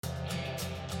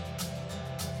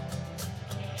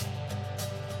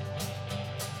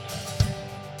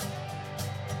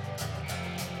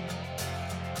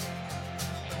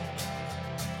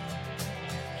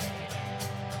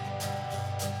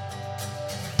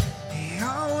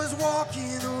was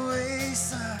walking the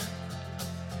wayside,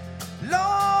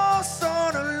 lost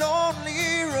on a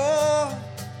lonely road.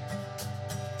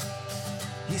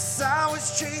 Yes, I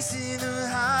was chasing a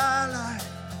highlight,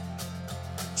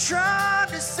 trying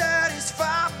to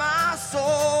satisfy my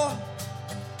soul.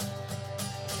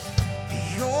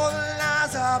 All the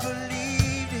lies I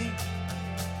believed in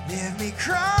left me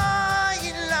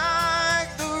crying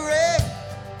like the rain.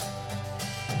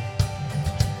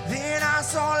 Then I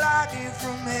saw lightning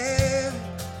from heaven.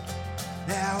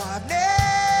 Now I've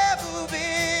never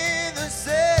been the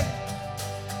same.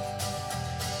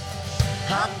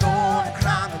 I'm gonna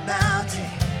climb a mountain,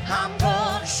 I'm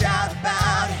gonna shout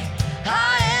about it.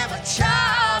 I am a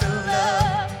child of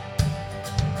love.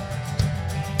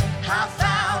 I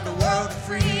found a world of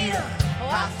freedom,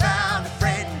 I found a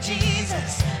friend in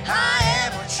Jesus. I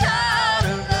am a child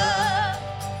of love.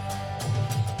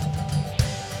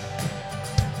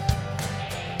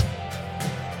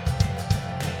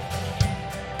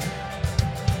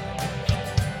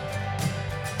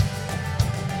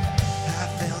 I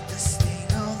felt the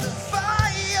sting of the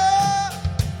fire,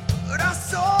 but I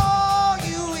saw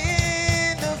you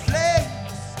in the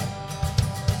flames.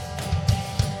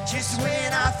 Just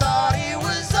when I thought it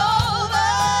was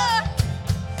over,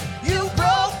 you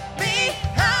broke me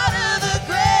out of the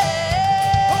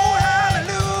grave. Oh,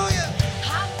 hallelujah.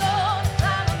 I'm gonna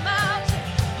climb a mountain,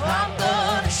 I'm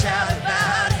gonna shout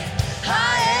about it. I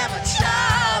am a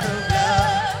child of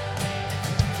love.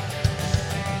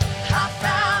 I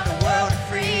found a world of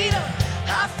freedom,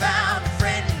 I found a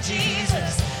friend in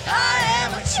Jesus. I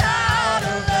am a child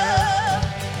of love.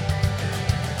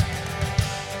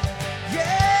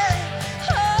 Yeah.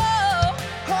 Oh,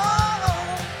 oh,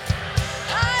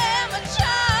 I am a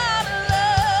child of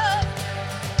love.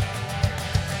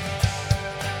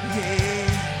 Yeah.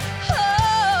 Oh,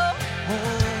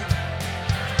 oh,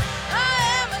 I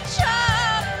am a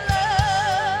child of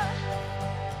love.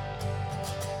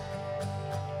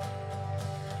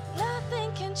 Nothing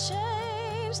can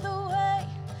change the way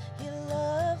you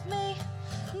love me.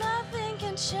 Nothing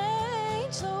can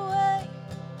change the way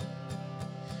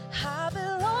I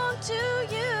belong to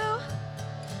you.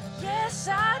 Yes,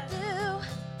 I do.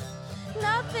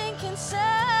 Nothing can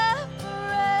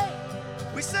separate.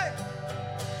 We say,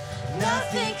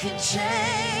 nothing can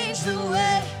change the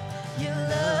way you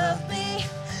love me.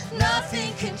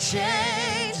 Nothing can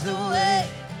change the way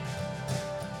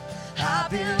I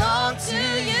belong to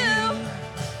you.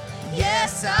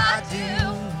 Yes, I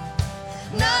do.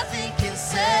 Nothing can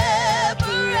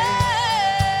separate.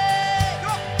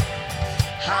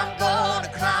 I'm gonna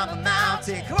climb a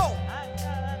mountain. Come on.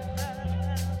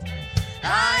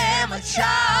 I am a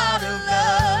child of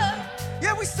love.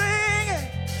 Yeah, we sing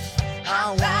it.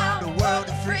 I want a world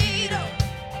of freedom.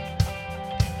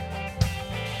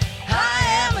 I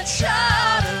am a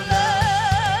child of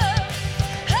love.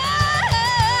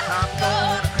 Hey, I'm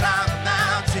gonna climb a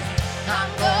mountain,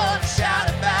 I'm gonna shout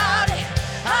about it.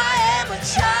 I am a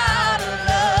child of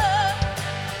love.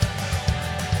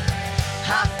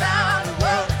 I found a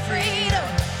world of freedom,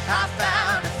 I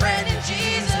found a friend in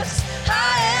Jesus. I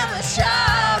am a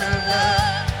child of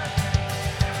love.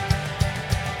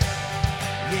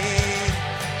 Yeah.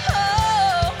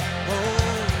 Oh,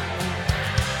 oh,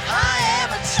 I am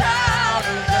a child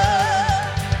of love.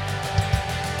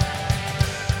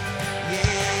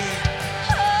 Yeah.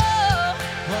 Oh,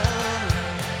 oh,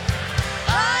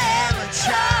 I am a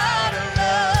child of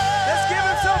love. Let's give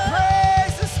him some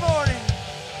praise this morning.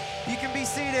 You can be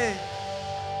seated.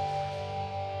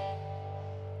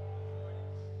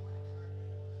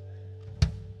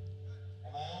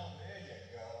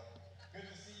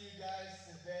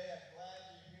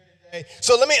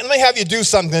 So let me have you do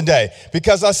something today,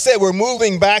 because I said we're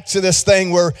moving back to this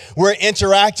thing where we're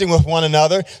interacting with one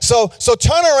another. So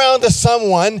turn around to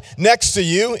someone next to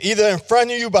you, either in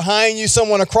front of you, behind you,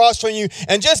 someone across from you,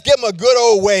 and just give them a good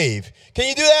old wave. Can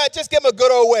you do that? Just give them a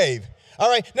good old wave. All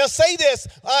right. Now say this: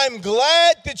 I'm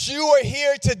glad that you are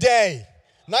here today.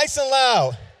 Nice and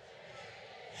loud.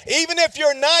 Even if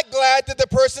you're not glad that the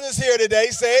person is here today,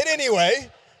 say it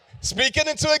anyway. Speak it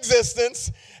into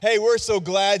existence. Hey, we're so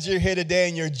glad you're here today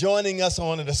and you're joining us on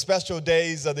one of the special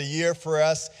days of the year for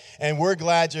us, and we're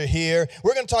glad you're here.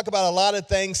 We're going to talk about a lot of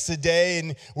things today,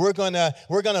 and we're going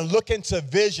to look into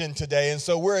vision today, and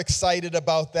so we're excited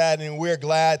about that, and we're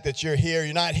glad that you're here.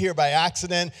 You're not here by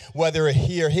accident, whether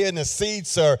you're here in the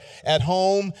seats or at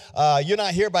home. You're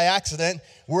not here by accident.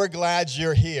 We're glad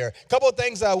you're here. A couple of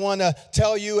things I want to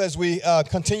tell you as we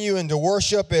continue into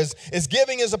worship is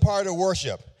giving is a part of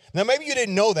worship. Now, maybe you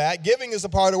didn't know that. Giving is a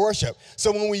part of worship.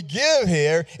 So when we give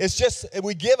here, it's just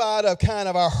we give out of kind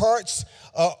of our heart's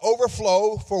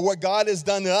overflow for what God has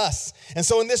done to us. And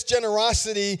so in this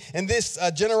generosity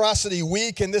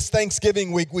week and this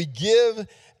Thanksgiving week, we give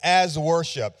as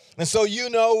worship. And so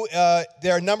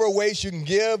there are a number of ways you can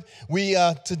give.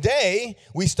 Today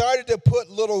we started to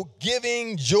put little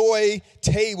giving joy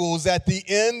tables at the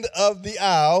end of the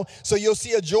aisle. So you'll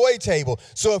see a joy table.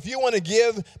 So if you want to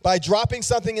give by dropping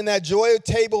something in that joy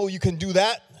table, you can do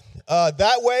that.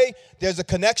 That way, there's a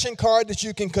connection card that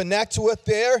you can connect with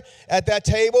there at that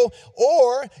table,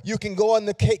 or you can go on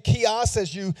the kiosk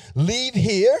as you leave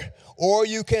here, or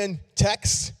you can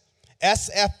text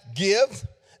SF Give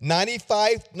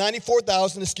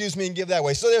 94,000, and give that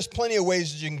way. So there's plenty of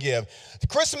ways that you can give.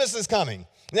 Christmas is coming.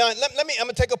 Now, I'm going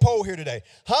to take a poll here today.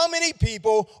 How many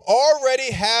people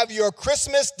already have your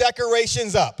Christmas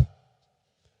decorations up?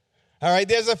 All right,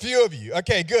 there's a few of you.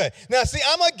 Okay, good. Now, see,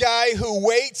 I'm a guy who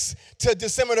waits till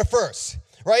December the 1st,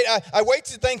 right? I wait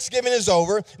till Thanksgiving is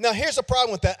over. Now, here's the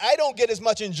problem with that. I don't get as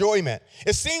much enjoyment.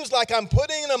 It seems like I'm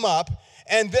putting them up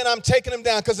and then I'm taking them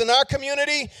down. Because in our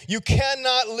community, you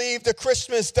cannot leave the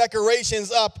Christmas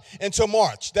decorations up until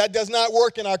March. That does not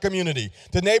work in our community.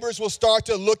 The neighbors will start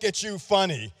to look at you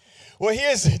funny. Well,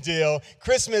 here's the deal.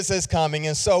 Christmas is coming,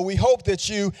 and so we hope that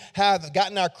you have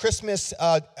gotten our Christmas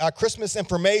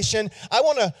information. I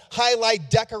want to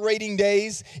highlight decorating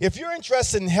days. If you're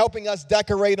interested in helping us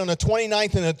decorate on the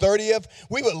 29th and the 30th,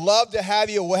 we would love to have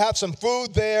you. We'll have some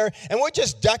food there, and we're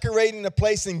just decorating the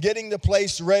place and getting the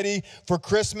place ready for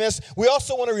Christmas. We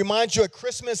also want to remind you of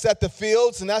Christmas at the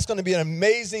Fields, and that's going to be an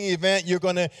amazing event. You're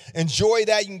going to enjoy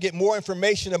that. You can get more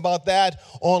information about that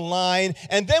online.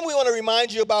 And then we want to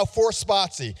remind you about For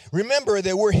Spotsy. Remember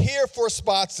that we're here for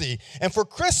Spotsy. And for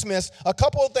Christmas, a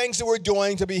couple of things that we're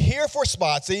doing to be here for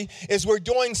Spotsy is we're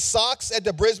doing socks at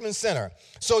the Brisbane Center.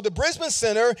 So the Brisbane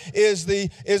Center is the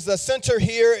center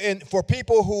here for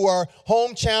people who are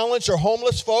home challenged or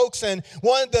homeless folks. And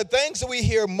one of the things that we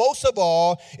hear most of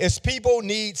all is people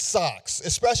need socks,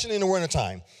 especially in the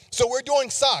wintertime. So we're doing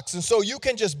socks, and so you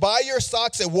can just buy your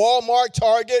socks at Walmart,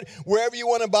 Target, wherever you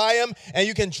want to buy them, and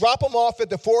you can drop them off at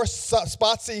the For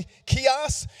Spotsy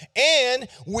kiosk. And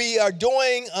we are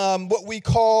doing what we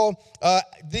call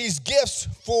these gifts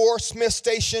for Smith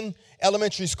Station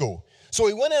Elementary School. So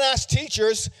we went and asked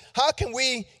teachers, how can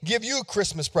we give you a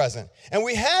Christmas present? And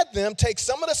we had them take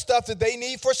some of the stuff that they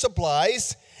need for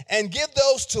supplies and give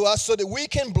those to us so that we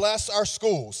can bless our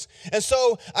schools. And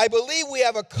so I believe we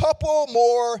have a couple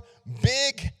more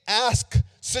big ask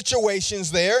situations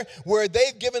there where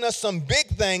they've given us some big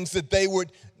things that they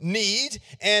would need.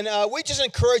 And we just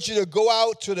encourage you to go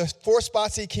out to the For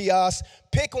Spotsy kiosk,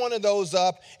 pick one of those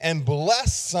up, and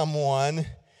bless someone,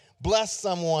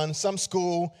 some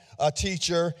school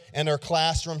teacher in their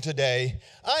classroom today.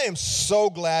 I am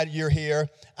so glad you're here.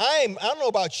 I don't know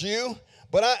about you,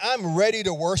 but I'm ready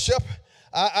to worship.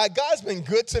 God's been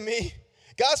good to me.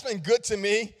 God's been good to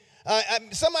me.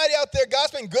 Somebody out there,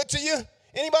 God's been good to you?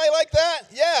 Anybody like that?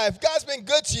 Yeah, if God's been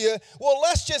good to you, well,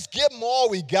 let's just give him all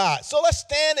we got. So let's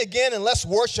stand again and let's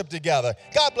worship together.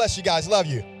 God bless you guys. Love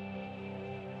you.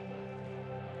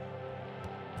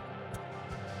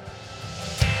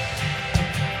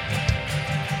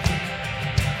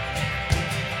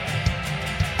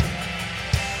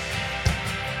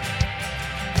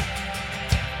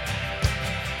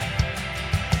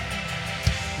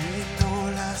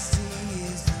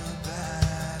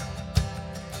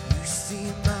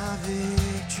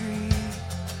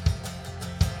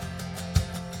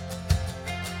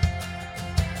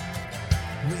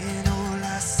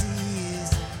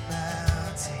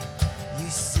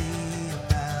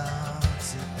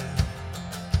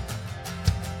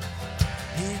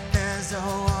 As I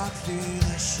walk through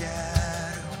the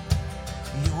shadow,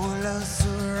 your love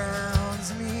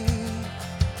surrounds me.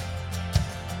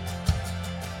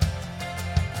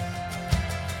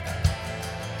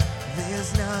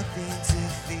 There's nothing to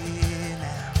fear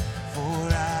now,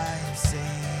 for I am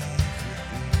safe with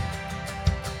you.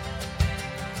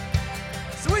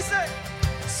 So we say,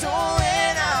 so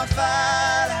when I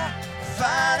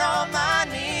fight on my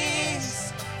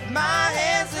knees, my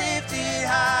hands lifted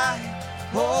high.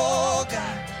 Oh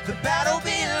God, the battle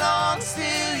belongs to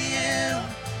you,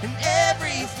 and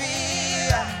every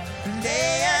fear I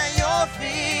lay at your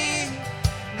feet.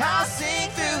 I'll sing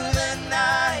through the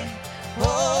night.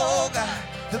 Oh God,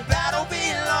 the battle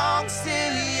belongs to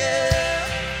you.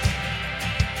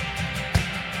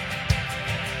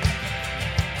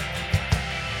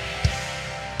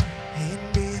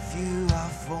 And if you are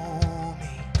for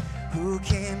me, who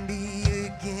can be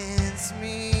against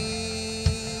me?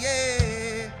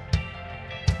 Yeah.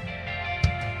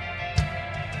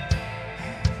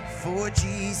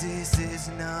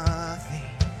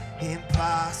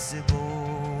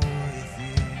 impossible with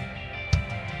you.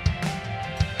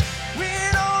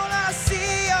 When all I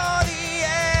see are the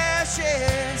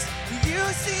ashes,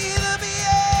 you see the beauty.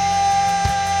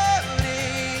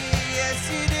 Yes,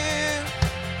 you do.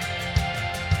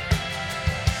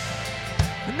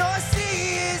 And all I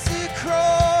see is the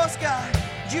cross, God.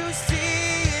 You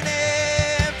see an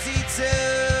empty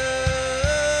tomb.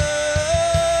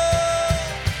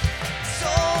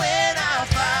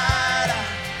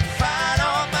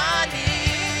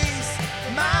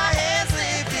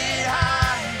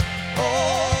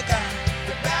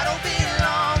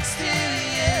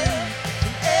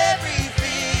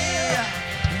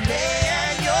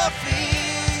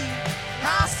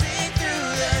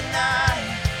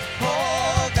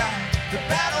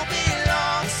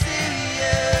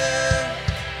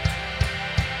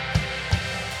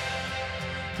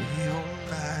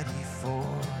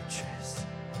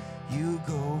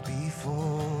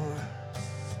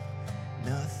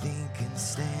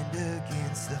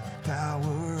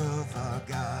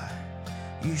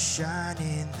 You shine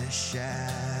in the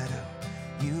shadow,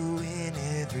 you in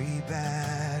every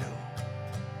battle.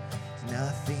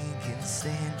 Nothing can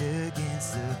stand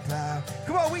against the power.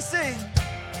 Come on, we sing.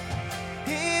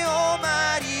 The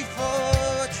almighty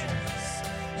fortress,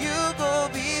 you go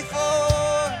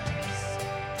before us.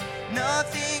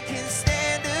 Nothing can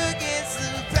stand against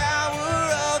the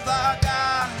power of our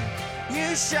God.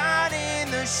 You shine in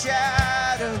the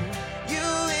shadow, you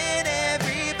in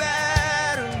every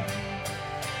battle.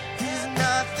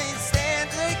 Nothing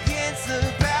stands against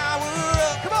the power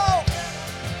of, come on,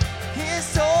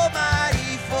 His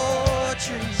almighty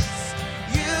fortress.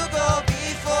 You go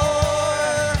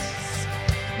before us.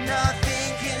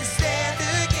 Nothing can stand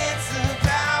against the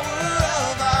power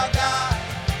of our God.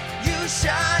 You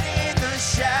shine in the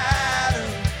shadow,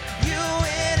 you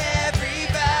in every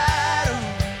battle.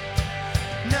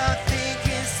 Nothing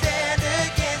can stand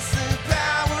against the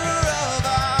power of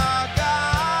our God.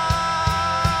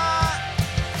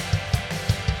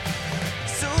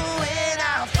 So when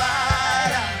I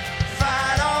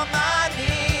fight on my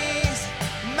knees,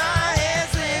 my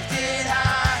hands lifted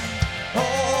high.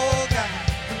 Oh God,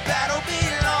 the battle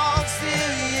belongs to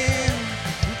you.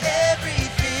 Every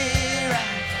fear I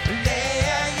lay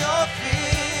at your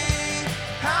feet.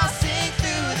 I'll sing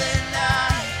through the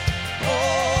night.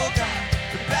 Oh God,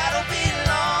 the battle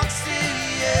belongs to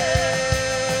you.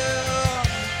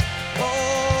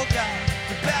 Oh God,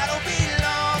 the battle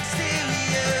belongs to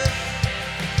you.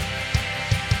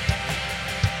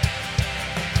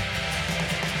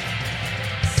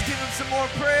 Let's give him some more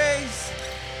praise.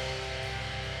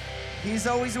 He's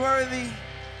always worthy.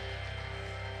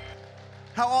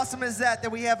 How awesome is that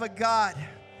we have a God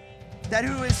that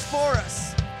who is for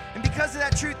us. And because of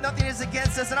that truth, nothing is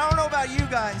against us. And I don't know about you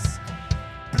guys,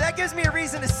 but that gives me a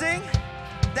reason to sing.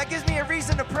 That gives me a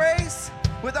reason to praise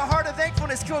with a heart of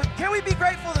thankfulness. Can we be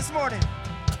grateful this morning?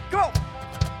 Go!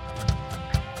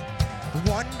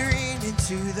 Wandering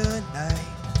into the night,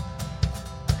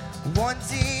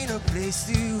 wanting a place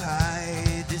to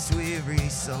hide this weary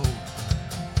soul,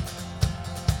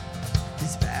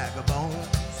 this vagabond.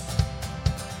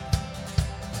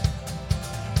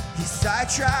 Yes, I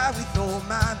try with all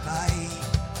my might,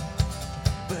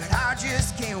 but I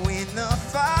just can't win the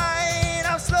fight.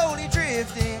 I'm slowly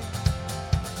drifting,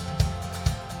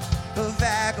 a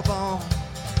vagabond.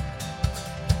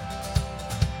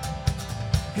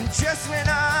 And just when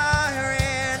I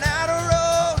ran out of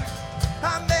road,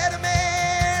 I met a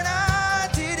man I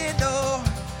didn't know.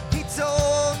 He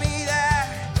told me that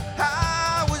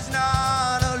I was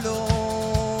not alone.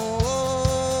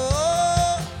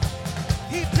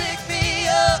 He picked me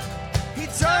up, he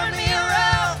turned me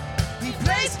around, he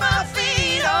placed my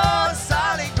feet on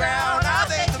solid ground. I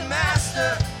thank the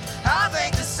Master, I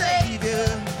thank the Savior,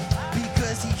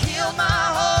 because he healed my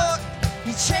heart,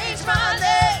 he changed my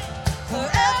name.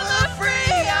 Forever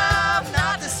free, I'm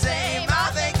not the same.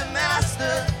 I thank the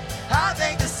Master, I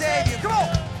thank the Savior. Come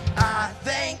on! I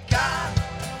thank God.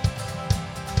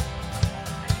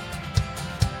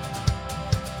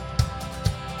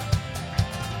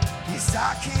 Yes,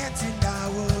 I can't deny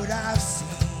what I've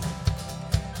seen.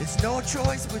 There's no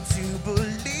choice but to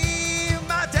believe.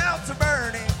 My doubts are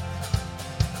burning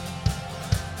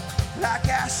like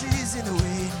ashes in the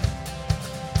wind.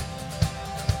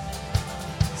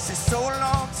 Said so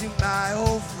long to my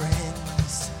old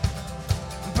friends,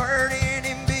 burden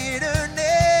and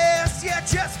bitterness. Yeah,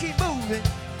 just keep moving.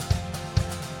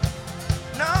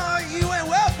 No, you ain't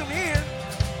welcome here.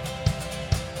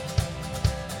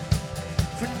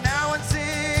 For now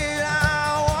until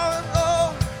I walk,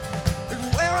 Lord,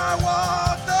 and where I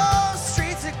walk those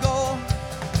streets of gold,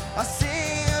 I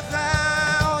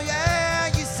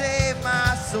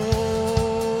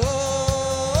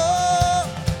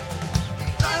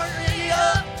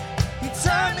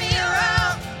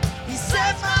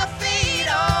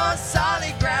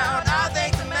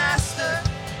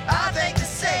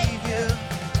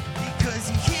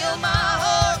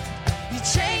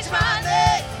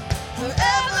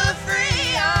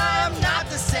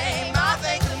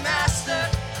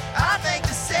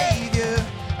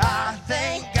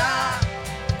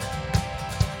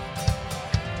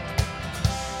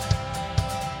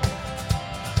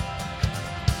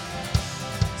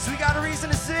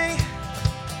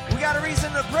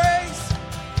of praise.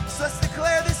 So let's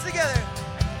declare this together.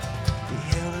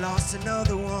 You lost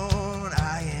another one.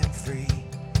 I am free.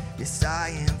 Yes, I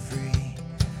am free.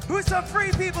 Who's some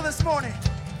free people this morning?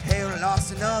 Hey,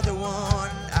 lost another one.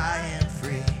 I am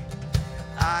free.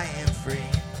 I am free.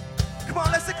 Come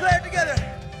on, let's declare it together.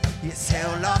 Yes,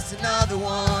 hell lost another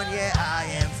one. Yeah, I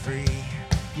am free.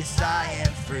 Yes, I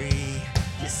am free.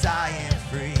 Yes, I am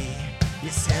free.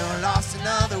 Yes, hell lost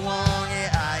another one.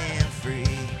 Yeah, I am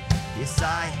free. Yes,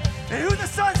 I am. And who the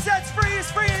sun sets free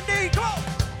is free indeed. Come on.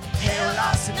 Hell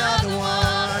lost another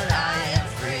one. I am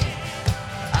free.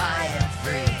 I am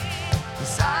free.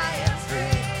 Yes, I am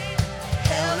free.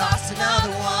 Hell lost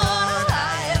another one.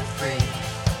 I am free.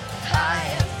 I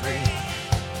am free.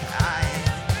 I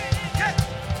am free.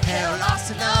 Hell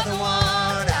lost another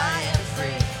one. I am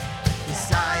free.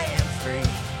 Yes, I am free.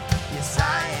 Yes, I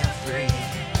am free.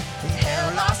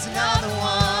 Hell lost another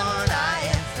one. I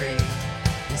am free.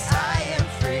 Yes, I am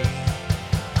free.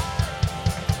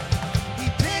 He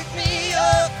picked me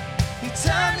up. He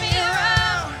turned me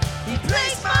around. He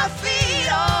placed my feet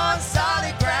on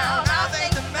solid ground. I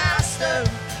thank the Master.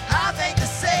 I thank the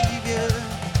Savior.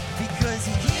 Because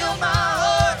he healed my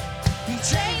heart. He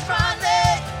changed my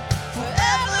neck.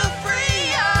 Forever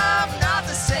free. I'm not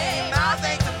the same. I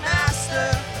thank the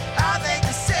Master. I thank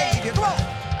the Savior. Come on.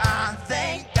 I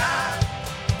thank God.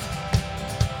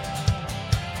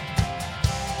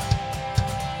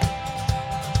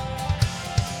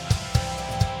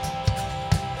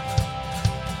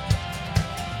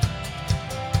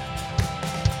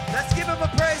 Let's give him a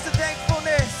praise of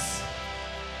thankfulness.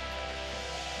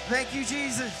 Thank you,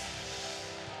 Jesus.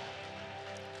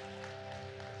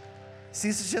 See,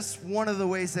 this is just one of the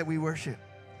ways that we worship.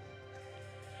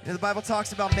 You know, the Bible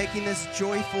talks about making this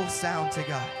joyful sound to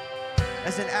God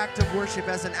as an act of worship,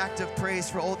 as an act of praise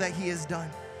for all that he has done.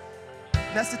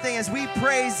 And that's the thing, as we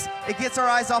praise, it gets our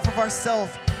eyes off of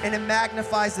ourselves and it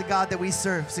magnifies the God that we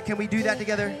serve. So can we do that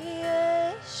together?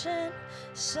 Creation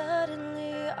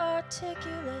suddenly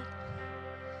articulate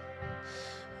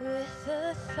with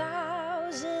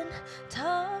 1,000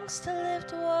 tongues to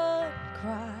lift one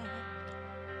cry.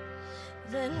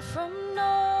 Then from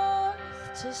north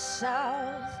to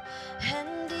south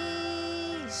and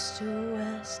east to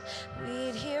west,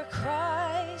 we'd hear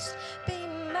Christ be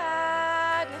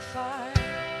magnified.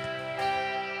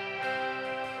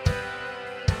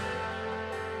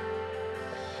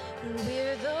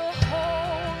 We're the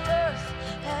whole earth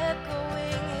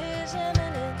echoing his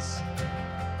eminence.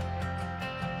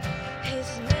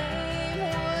 His name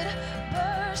would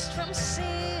burst from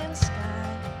sea and sky.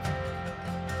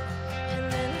 And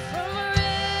then from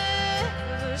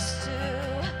rivers to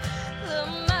the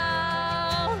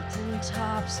mountain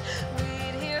tops,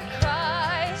 we'd hear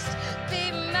Christ be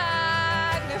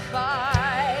magnified.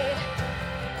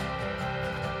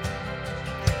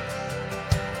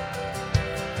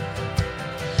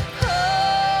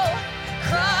 Oh,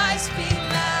 Christ be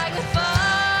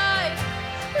magnified.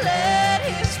 Let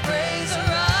his praise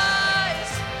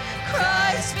arise.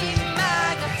 Christ be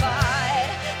magnified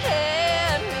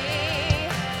in me.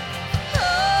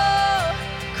 Oh,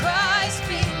 Christ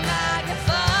be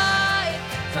magnified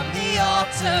from the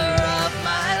altar of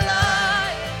my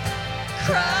life.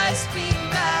 Christ be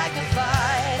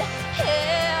magnified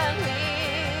in me.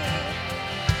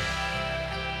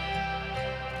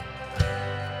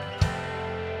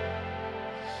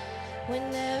 When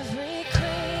every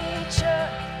creature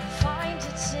finds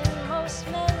its inmost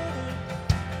melody,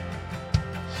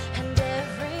 and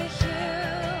every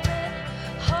human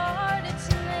heart its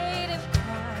native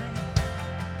cry,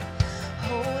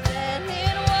 oh, then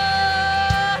in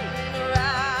one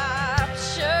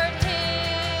enraptured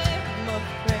hymn of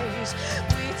praise,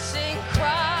 we'd sing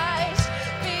Christ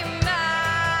be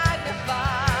magnified,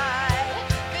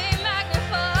 be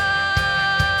magnified.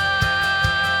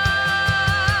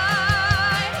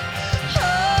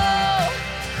 Oh,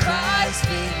 Christ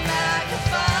be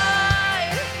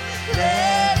magnified.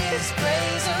 Let his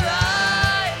praise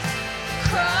arise.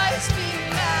 Christ be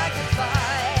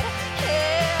magnified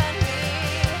in me.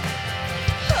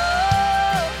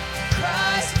 Oh,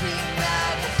 Christ be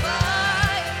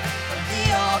magnified from the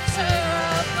altar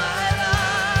of my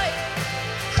life.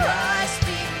 Christ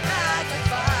be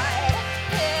magnified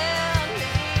in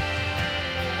me.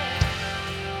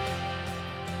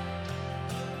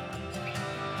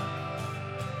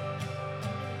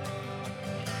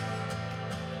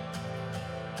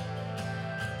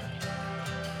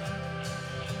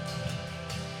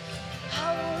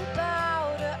 I won't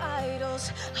bow to idols.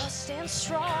 I'll stand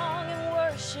strong and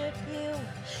worship you.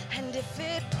 And if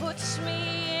it puts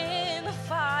me in the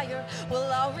fire,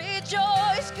 well, I'll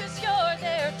rejoice 'cause you're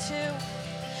there too.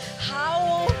 I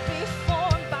won't be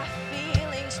formed by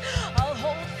feelings. I'll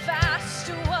hold fast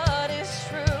to what is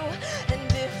true. And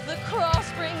if the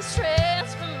cross brings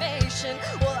transformation,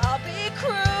 well, I'll be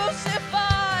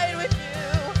crucified with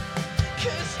you.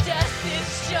 'Cause death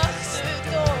is just a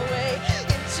doorway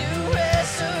into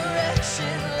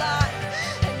resurrection life.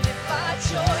 And if I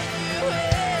join you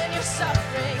in your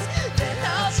sufferings, then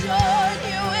I'll join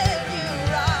you when you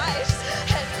rise.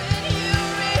 And when you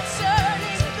return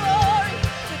in glory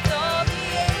with all the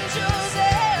angels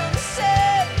and the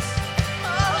saints,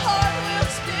 my heart will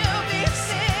still be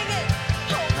singing.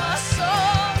 Oh, my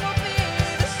song will be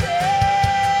the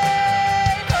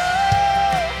same.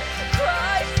 Oh,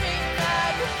 Christ be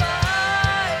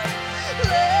magnified.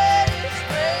 Let His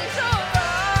praise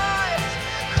arise.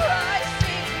 Christ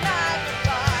be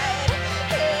magnified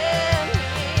in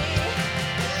me.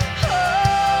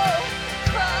 Oh,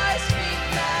 Christ be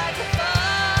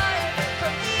magnified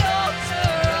from the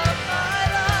altar of my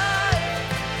life.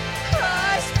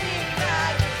 Christ be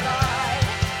magnified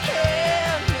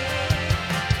in me.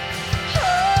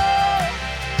 Oh,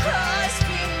 Christ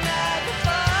be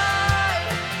magnified.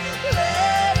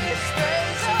 Let His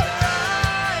praise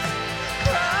arise.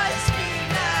 Christ be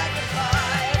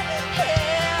magnified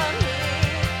in me.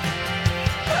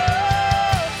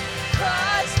 Oh,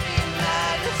 Christ be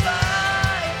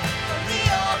magnified from the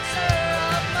altar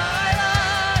of my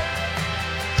life.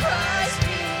 Christ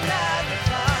be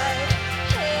magnified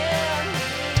in me.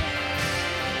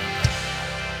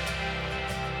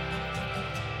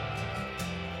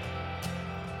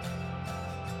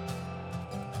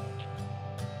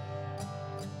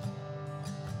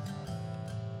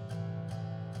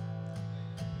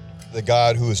 The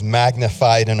God who is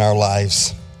magnified in our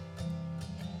lives.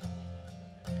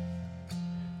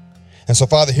 And so,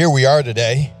 Father, here we are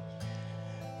today.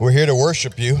 We're here to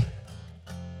worship you.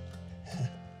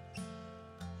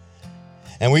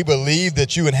 And we believe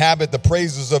that you inhabit the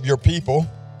praises of your people.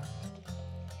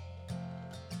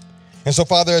 And so,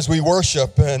 Father, as we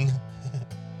worship and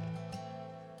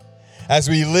as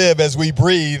we live, as we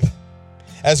breathe,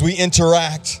 as we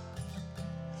interact,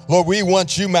 Lord, we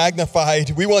want you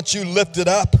magnified. We want you lifted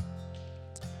up.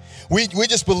 We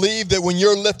just believe that when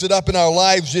you're lifted up in our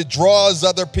lives, it draws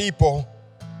other people.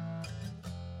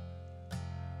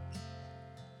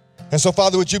 And so,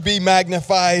 Father, would you be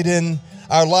magnified in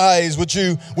our lives? Would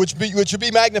you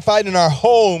be magnified in our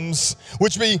homes?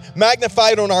 Would you be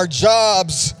magnified on our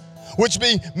jobs? Would you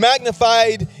be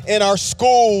magnified in our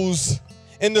schools,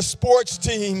 in the sports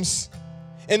teams,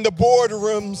 in the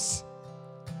boardrooms,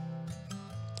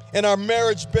 in our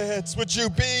marriage beds? Would you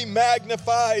be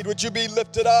magnified? Would you be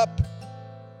lifted up?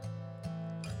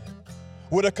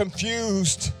 Would a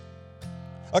confused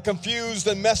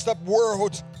and messed up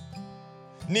world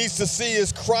needs to see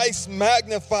is Christ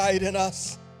magnified in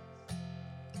us?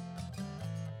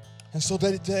 And so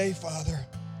that today, Father,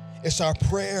 it's our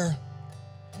prayer,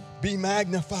 be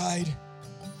magnified.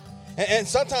 And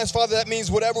sometimes, Father, that means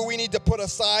whatever we need to put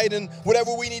aside and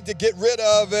whatever we need to get rid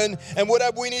of and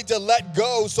whatever we need to let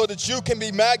go so that you can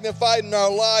be magnified in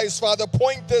our lives, Father,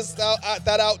 point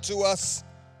that out to us.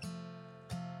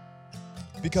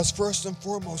 Because first and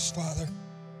foremost, Father,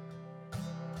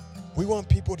 we want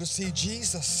people to see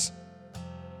Jesus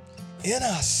in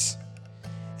us,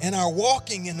 in our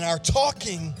walking, in our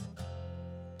talking,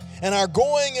 and our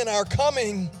going and our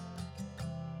coming.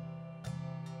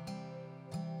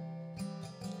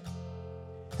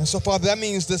 And so, Father, that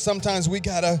means that sometimes we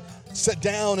got to sit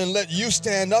down and let you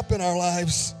stand up in our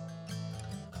lives.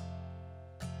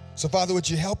 So, Father, would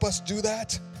you help us do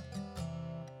that?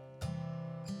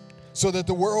 So that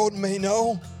the world may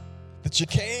know that you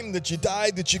came, that you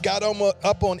died, that you got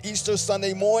up on Easter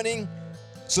Sunday morning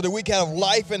so that we can have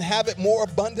life and have it more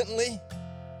abundantly.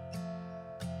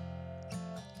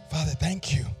 Father,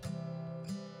 thank you.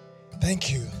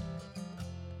 Thank you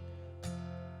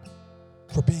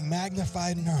for being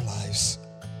magnified in our lives,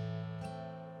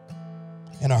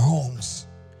 in our homes,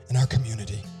 in our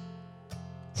community,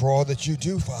 for all that you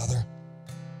do, Father.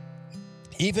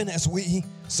 Even as we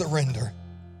surrender,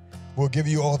 we'll give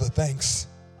you all the thanks,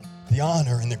 the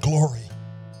honor, and the glory.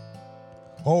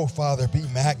 Oh, Father, be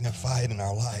magnified in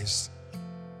our lives.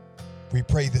 We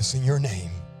pray this in your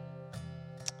name.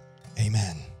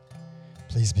 Amen.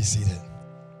 Please be seated.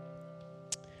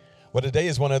 Well, today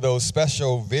is one of those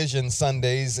special Vision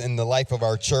Sundays in the life of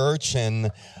our church.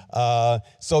 And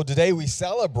so today we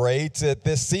celebrate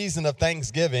this season of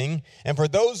Thanksgiving. And for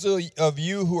those of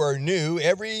you who are new,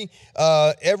 every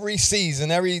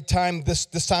season, every time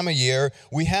this time of year,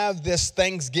 we have this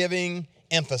Thanksgiving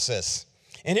emphasis.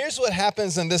 And here's what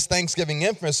happens in this Thanksgiving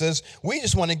emphasis. We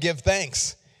just want to give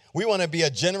thanks. We want to be a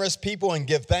generous people and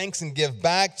give thanks and give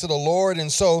back to the Lord.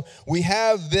 And so we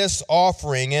have this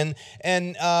offering, and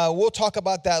we'll talk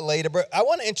about that later. But I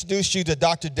want to introduce you to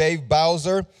Dr. Dave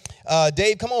Bowser.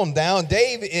 Dave, come on down.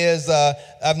 Dave is,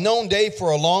 I've known Dave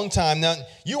for a long time. Now,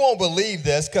 you won't believe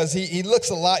this because he looks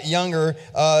a lot younger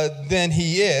than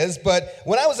he is. But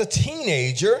when I was a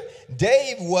teenager,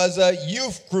 Dave was a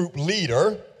youth group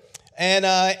leader.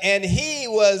 And he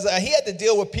had to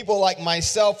deal with people like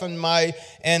myself and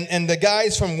the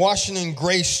guys from Washington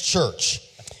Grace Church.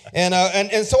 And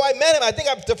so I met him. I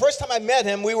think the first time I met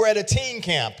him, we were at a teen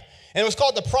camp. And it was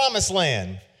called the Promised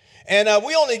Land. And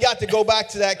we only got to go back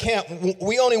to that camp.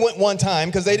 We only went one time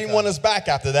because they didn't want us back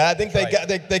after that. I think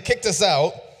they kicked us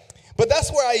out. But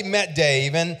that's where I met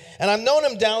Dave, and I've known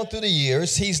him down through the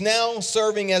years. He's now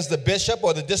serving as the bishop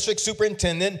or the district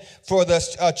superintendent for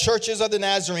the churches of the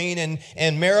Nazarene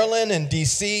in Maryland and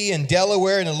D.C. and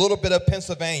Delaware and a little bit of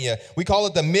Pennsylvania. We call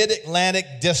it the Mid-Atlantic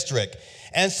District.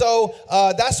 And so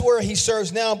that's where he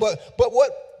serves now. But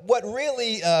what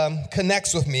really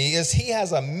connects with me is he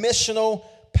has a missional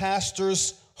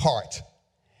pastor's heart.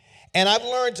 And I've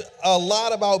learned a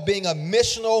lot about being a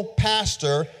missional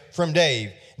pastor from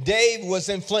Dave. Dave was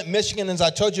in Flint, Michigan, as I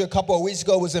told you a couple of weeks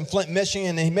ago, was in Flint,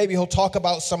 Michigan, and maybe he'll talk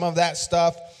about some of that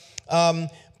stuff.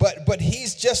 But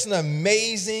he's just an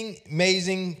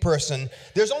amazing person.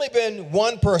 There's only been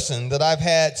one person that I've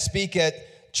had speak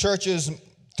at churches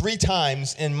 3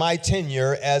 times in my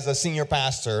tenure as a senior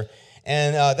pastor,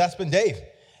 and that's been Dave.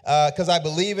 Because I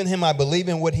believe in him, I believe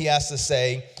in what he has to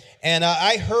say. And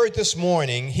I heard this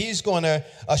morning he's going to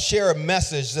share a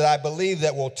message that I believe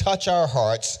that will touch our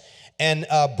hearts and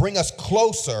bring us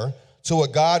closer to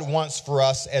what God wants for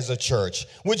us as a church.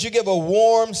 Would you give a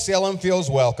warm Salem Fields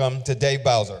welcome to Dave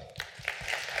Bowser?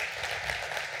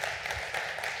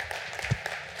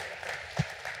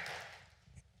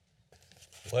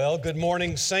 Well, good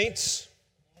morning, saints.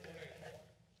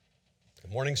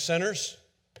 Good morning, sinners.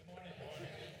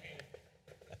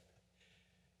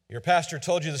 Your pastor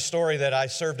told you the story that I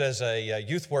served as a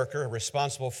youth worker,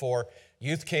 responsible for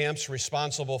youth camps,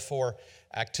 responsible for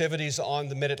activities on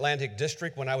the Mid-Atlantic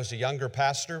District when I was a younger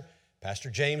pastor. Pastor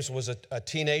James was a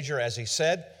teenager, as he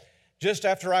said. Just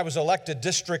after I was elected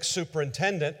district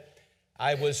superintendent,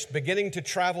 I was beginning to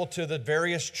travel to the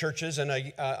various churches, and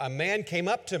a man came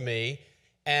up to me,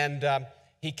 and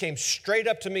he came straight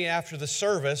up to me after the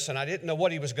service, and I didn't know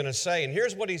what he was going to say. And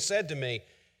here's what he said to me.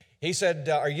 He said,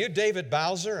 "Are you David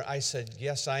Bowser?" I said,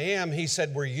 "Yes, I am." He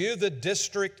said, "Were you the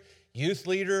district youth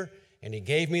leader?" And he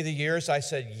gave me the years. I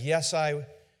said, yes, I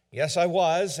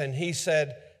was. And he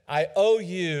said, "I owe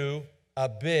you a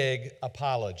big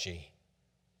apology."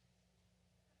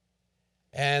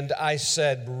 And I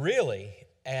said, "Really?"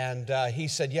 And he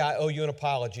said, "Yeah, I owe you an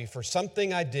apology for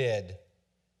something I did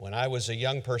when I was a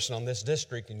young person on this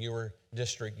district and you were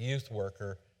district youth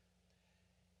worker."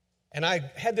 And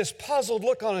I had this puzzled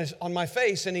look on my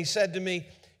face, and he said to me,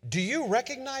 "Do you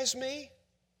recognize me?"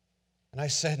 And I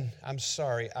said, "I'm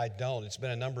sorry, I don't. It's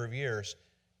been a number of years."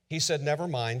 He said, "Never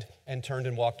mind," and turned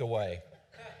and walked away.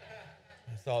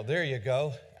 I thought, there you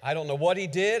go. I don't know what he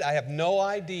did. I have no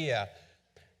idea.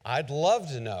 I'd love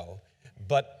to know,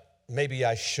 but maybe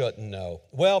I shouldn't know.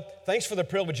 Well, thanks for the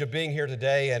privilege of being here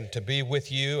today and to be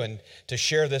with you and to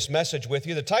share this message with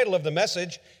you. The title of the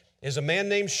message is "A Man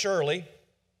Named Shirley,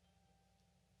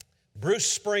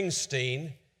 Bruce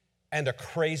Springsteen, and a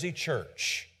Crazy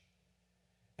Church."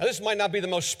 Now, this might not be the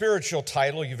most spiritual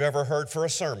title you've ever heard for a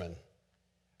sermon,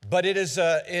 but it is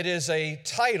a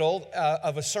title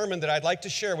of a sermon that I'd like to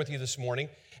share with you this morning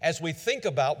as we think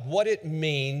about what it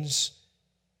means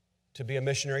to be a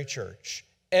missionary church.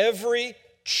 Every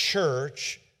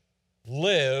church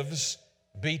lives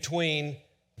between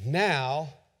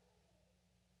now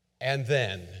and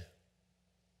then.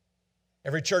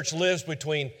 Every church lives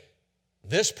between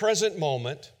this present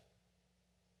moment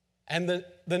and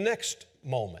the next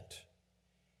moment.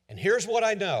 And here's what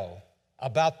I know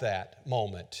about that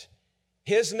moment.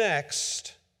 His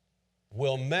next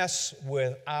will mess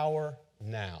with our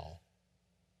now.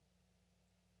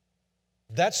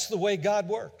 That's the way God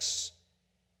works.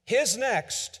 His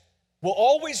next will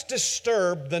always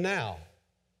disturb the now.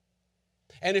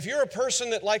 And if you're a person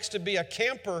that likes to be a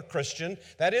camper Christian,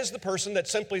 that is the person that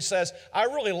simply says, "I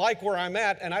really like where I'm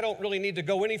at and I don't really need to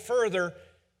go any further,"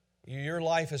 your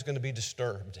life is going to be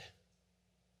disturbed.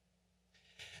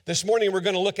 This morning, we're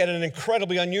going to look at an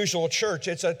incredibly unusual church.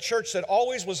 It's a church that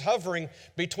always was hovering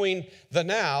between the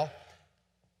now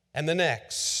and the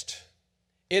next.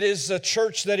 It is a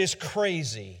church that is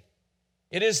crazy.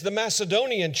 It is the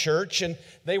Macedonian church, and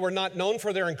they were not known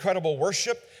for their incredible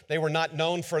worship. They were not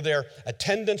known for their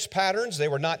attendance patterns. They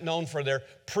were not known for their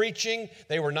preaching.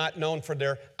 They were not known for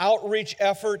their outreach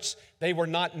efforts. They were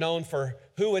not known for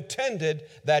who attended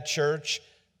that church.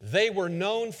 They were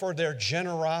known for their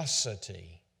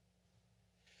generosity.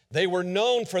 They were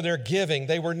known for their giving.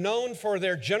 They were known for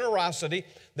their generosity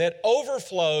that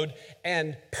overflowed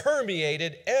and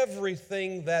permeated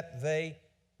everything that they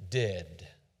did.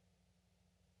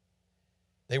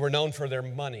 They were known for their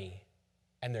money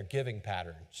and their giving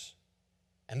patterns.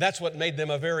 And that's what made them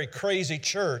a very crazy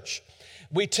church.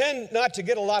 We tend not to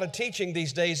get a lot of teaching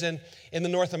these days in the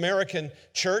North American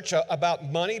church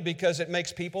about money because it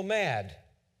makes people mad.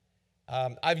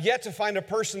 I've yet to find a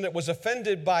person that was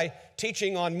offended by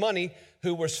teaching on money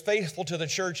who was faithful to the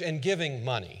church and giving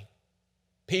money.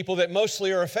 People that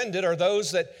mostly are offended are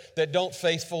those that don't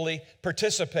faithfully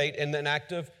participate in an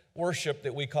act of worship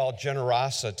that we call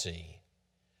generosity.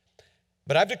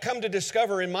 But I've come to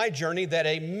discover in my journey that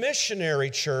a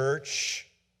missionary church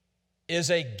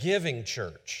is a giving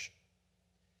church.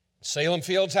 Salem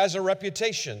Fields has a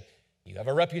reputation. You have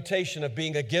a reputation of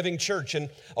being a giving church. And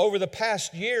over the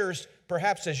past years,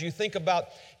 perhaps as you think about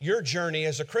your journey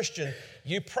as a Christian,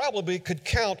 you probably could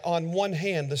count on one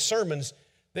hand the sermons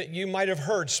that you might have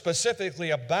heard specifically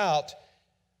about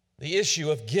the issue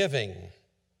of giving.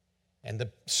 And the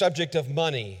subject of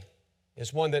money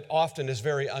is one that often is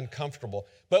very uncomfortable.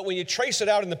 But when you trace it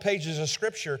out in the pages of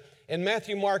Scripture, in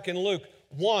Matthew, Mark, and Luke,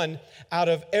 1 out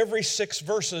of every 6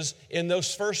 verses in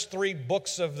those first 3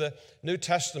 books of the New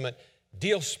Testament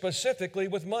deal specifically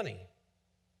with money.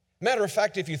 Matter of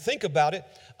fact, if you think about it,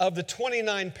 of the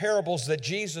 29 parables that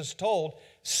Jesus told,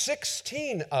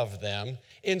 16 of them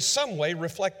in some way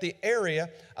reflect the area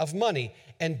of money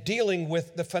and dealing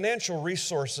with the financial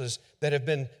resources that have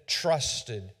been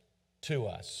trusted to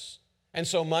us. And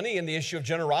so money and the issue of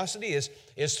generosity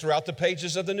is throughout the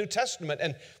pages of the New Testament.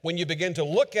 And when you begin to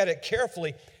look at it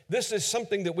carefully, this is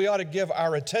something that we ought to give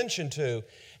our attention to.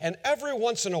 And every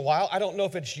once in a while, I don't know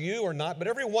if it's you or not, but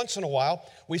every once in a while,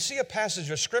 we see a passage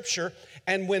of Scripture,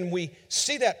 and when we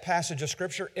see that passage of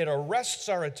Scripture, it arrests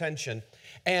our attention,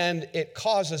 and it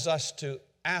causes us to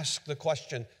ask the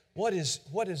question, what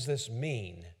does this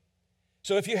mean?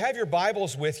 So if you have your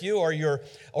Bibles with you, or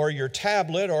your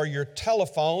tablet, or your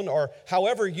telephone, or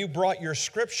however you brought your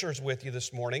Scriptures with you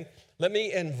this morning, let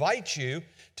me invite you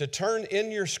to turn in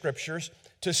your Scriptures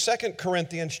to 2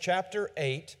 Corinthians chapter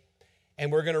 8,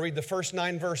 and we're going to read the first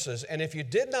 9 verses. And if you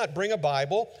did not bring a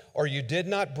Bible, or you did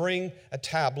not bring a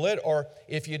tablet, or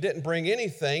if you didn't bring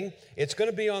anything, it's going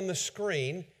to be on the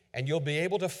screen, and you'll be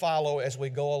able to follow as we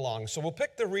go along. So we'll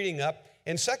pick the reading up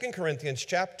in 2 Corinthians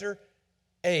chapter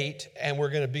 8, and we're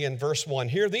going to be in verse 1.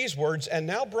 Hear these words, "And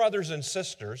now, brothers and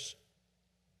sisters,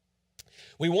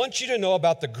 we want you to know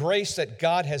about the grace that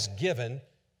God has given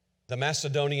the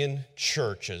Macedonian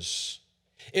churches.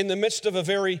 In the midst of a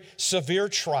very severe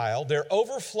trial, their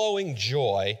overflowing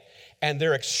joy and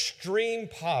their extreme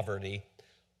poverty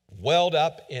welled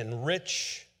up in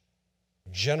rich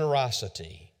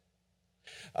generosity.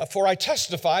 For I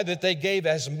testify that they gave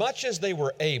as much as they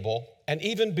were able, and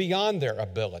even beyond their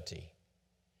ability.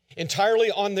 Entirely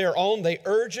on their own, they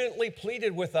urgently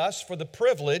pleaded with us for the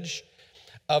privilege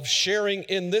of sharing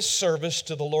in this service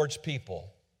to the Lord's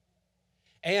people.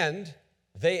 And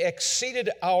they exceeded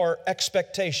our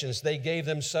expectations. They gave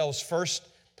themselves first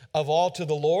of all to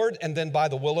the Lord, and then by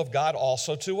the will of God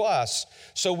also to us.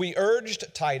 So we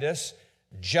urged Titus,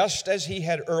 just as he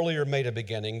had earlier made a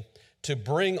beginning, to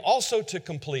bring also to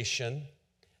completion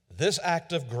this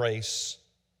act of grace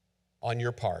on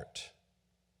your part.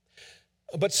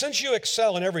 But since you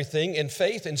excel in everything, in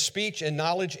faith, in speech, in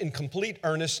knowledge, in complete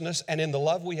earnestness, and in the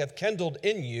love we have kindled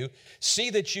in you,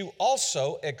 see that you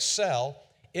also excel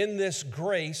in this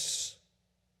grace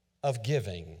of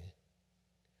giving.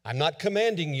 I'm not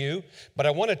commanding you, but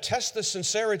I want to test the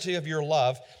sincerity of your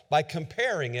love by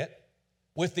comparing it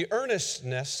with the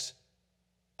earnestness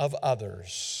of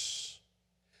others.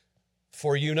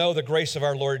 For you know the grace of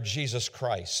our Lord Jesus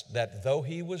Christ, that though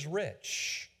he was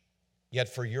rich, yet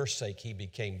for your sake he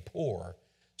became poor,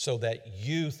 so that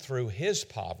you through his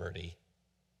poverty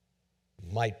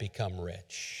might become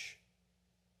rich."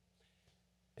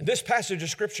 And this passage of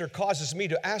Scripture causes me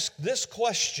to ask this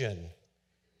question: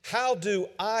 how do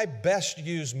I best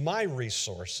use my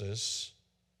resources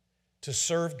to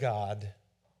serve God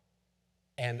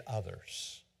and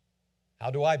others?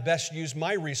 How do I best use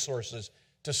my resources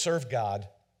to serve God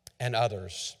and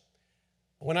others?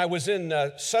 When I was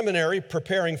in seminary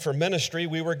preparing for ministry,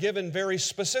 we were given very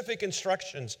specific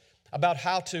instructions about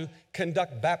how to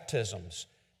conduct baptisms.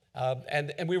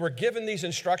 And we were given these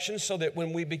instructions so that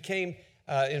when we became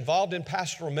involved in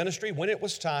pastoral ministry, when it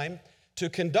was time to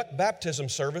conduct baptism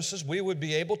services, we would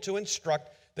be able to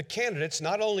instruct the candidates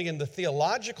not only in the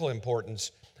theological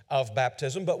importance of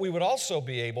baptism, but we would also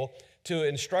be able to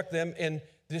instruct them in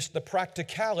just the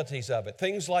practicalities of it.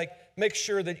 Things like make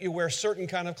sure that you wear certain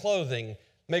kind of clothing,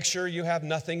 make sure you have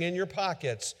nothing in your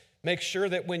pockets, make sure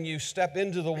that when you step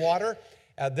into the water,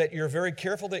 that you're very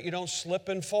careful that you don't slip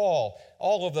and fall,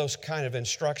 all of those kind of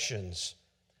instructions.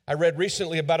 I read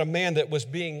recently about a man that was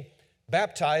being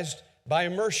baptized by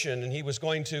immersion, and he was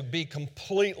going to be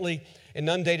completely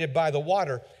inundated by the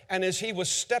water. And as he was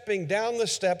stepping down the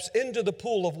steps into the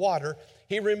pool of water,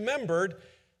 he remembered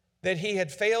that he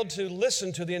had failed to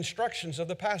listen to the instructions of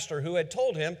the pastor who had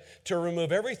told him to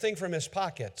remove everything from his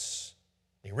pockets.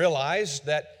 He realized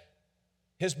that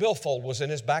his billfold was in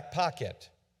his back pocket,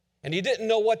 and he didn't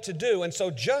know what to do. And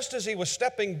so just as he was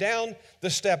stepping down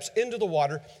the steps into the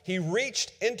water, he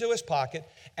reached into his pocket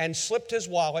and slipped his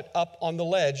wallet up on the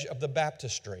ledge of the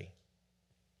baptistry.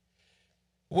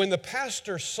 When the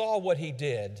pastor saw what he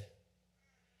did,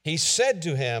 he said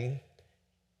to him,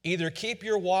 "Either keep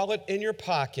your wallet in your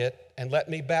pocket and let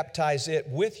me baptize it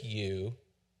with you,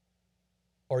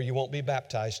 or you won't be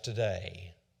baptized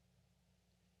today."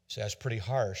 So that's pretty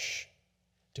harsh.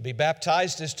 To be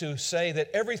baptized is to say that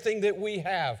everything that we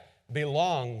have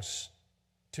belongs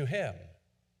to Him.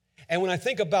 And when I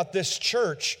think about this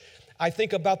church, I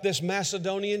think about this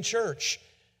Macedonian church.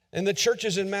 And the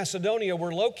churches in Macedonia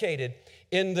were located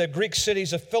in the Greek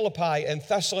cities of Philippi and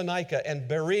Thessalonica and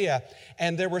Berea,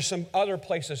 and there were some other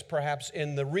places perhaps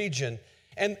in the region.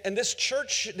 And this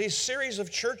church, these series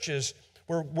of churches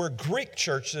were Greek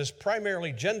churches,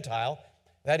 primarily Gentile,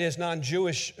 that is,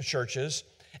 non-Jewish churches.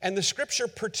 And the scripture,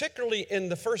 particularly in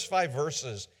the first 5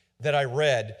 verses that I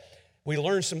read, we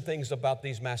learn some things about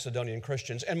these Macedonian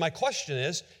Christians. And my question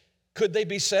is, could they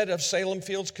be said of Salem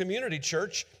Fields Community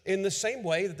Church in the same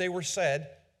way that they were said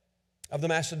of the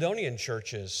Macedonian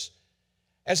churches?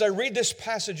 As I read this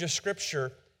passage of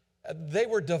scripture, they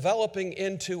were developing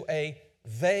into a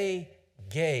they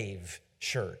gave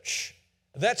church.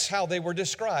 That's how they were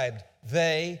described.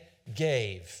 They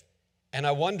gave. And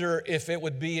I wonder if it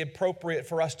would be appropriate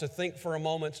for us to think for a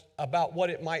moment about what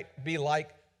it might be like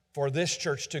for this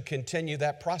church to continue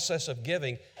that process of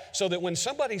giving, so that when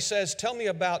somebody says, "Tell me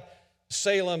about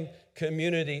Salem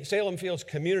Fields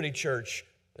Community Church,"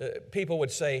 people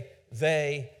would say,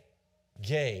 "They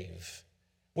gave."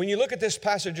 When you look at this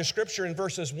passage of scripture in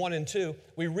verses 1 and 2,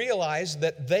 we realize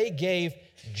that they gave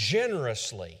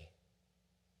generously.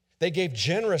 They gave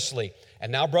generously.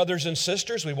 And now, brothers and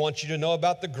sisters, we want you to know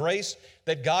about the grace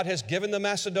that God has given the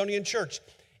Macedonian church.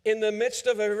 In the midst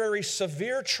of a very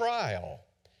severe trial,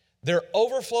 their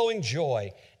overflowing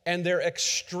joy and their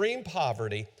extreme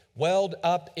poverty welled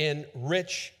up in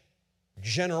rich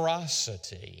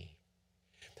generosity.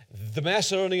 The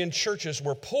Macedonian churches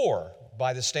were poor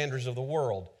by the standards of the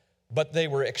world, but they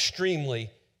were extremely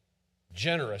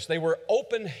generous. They were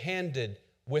open-handed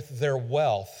with their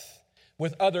wealth,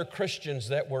 with other Christians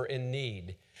that were in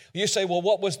need. You say, well,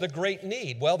 what was the great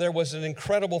need? Well, there was an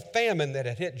incredible famine that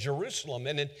had hit Jerusalem,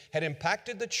 and it had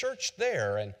impacted the church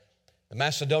there. And the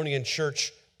Macedonian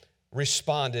church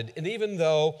responded. And even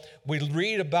though we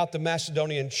read about the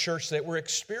Macedonian church that were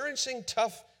experiencing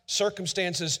tough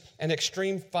circumstances and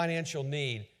extreme financial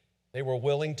need, they were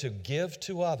willing to give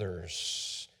to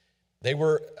others. They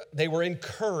were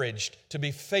encouraged to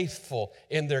be faithful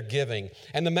in their giving.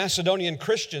 And the Macedonian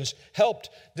Christians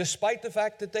helped despite the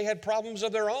fact that they had problems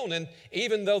of their own. And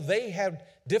even though they had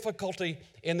difficulty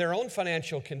in their own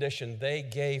financial condition, they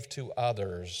gave to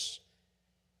others.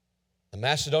 The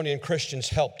Macedonian Christians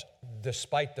helped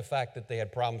despite the fact that they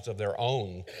had problems of their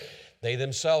own. They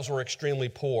themselves were extremely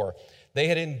poor. They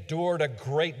had endured a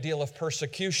great deal of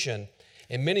persecution.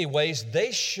 In many ways,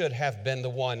 they should have been the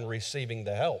one receiving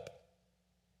the help.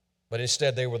 But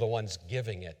instead, they were the ones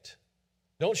giving it.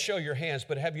 Don't show your hands,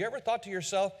 but have you ever thought to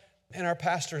yourself, and our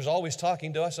pastor is always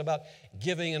talking to us about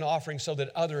giving and offering so that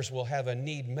others will have a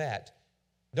need met.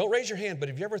 Don't raise your hand, but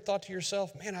have you ever thought to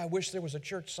yourself, man, I wish there was a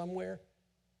church somewhere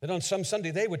that on some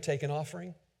Sunday they would take an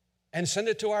offering and send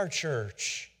it to our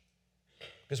church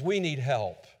because we need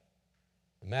help.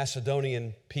 The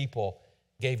Macedonian people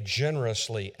gave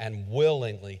generously and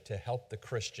willingly to help the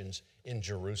Christians in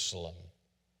Jerusalem.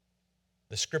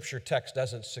 The scripture text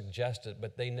doesn't suggest it,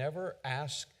 but they never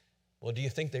ask, well, do you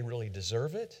think they really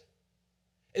deserve it?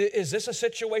 Is this a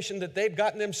situation that they've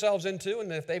gotten themselves into?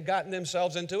 And if they've gotten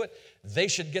themselves into it, they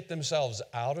should get themselves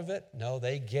out of it? No,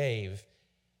 they gave.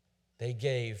 They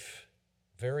gave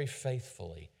very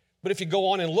faithfully. But if you go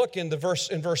on and look in verse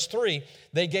 3,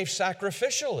 they gave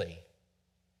sacrificially.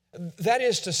 That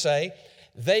is to say,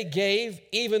 they gave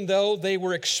even though they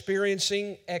were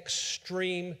experiencing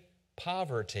extreme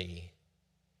poverty.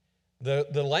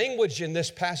 The language in this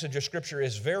passage of Scripture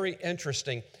is very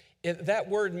interesting. That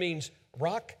word means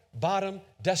rock bottom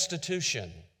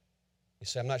destitution. You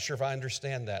say, I'm not sure if I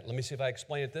understand that. Let me see if I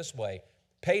explain it this way.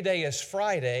 Payday is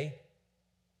Friday,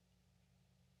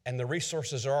 and the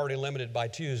resources are already limited by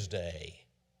Tuesday.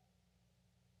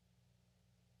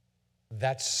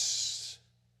 That's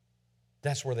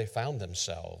where they found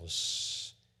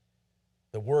themselves.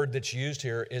 The word that's used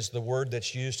here is the word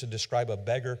that's used to describe a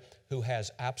beggar who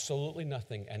has absolutely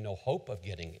nothing and no hope of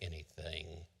getting anything.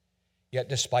 Yet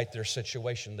despite their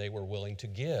situation, they were willing to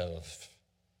give.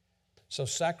 So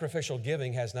sacrificial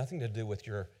giving has nothing to do with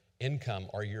your income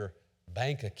or your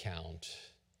bank account.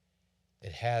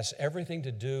 It has everything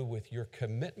to do with your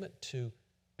commitment to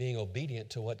being obedient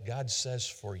to what God says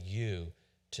for you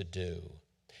to do.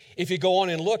 If you go on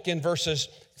and look in verses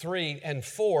 3 and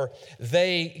 4,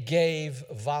 they gave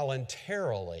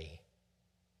voluntarily.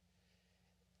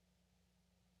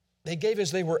 They gave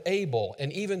as they were able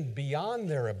and even beyond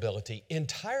their ability,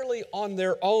 entirely on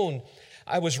their own.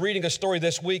 I was reading a story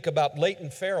this week about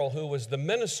Leighton Farrell, who was the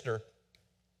minister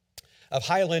of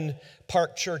Highland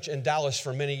Park Church in Dallas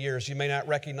for many years. You may not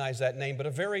recognize that name, but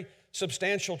a very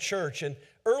substantial church. And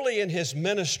early in his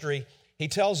ministry, he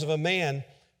tells of a man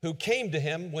who came to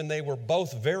him when they were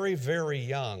both very, very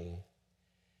young.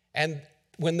 And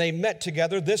when they met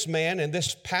together, this man and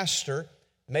this pastor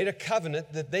made a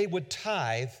covenant that they would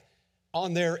tithe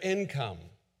on their income.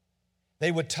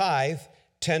 They would tithe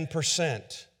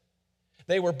 10%.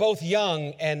 They were both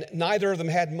young and neither of them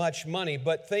had much money,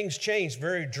 but things changed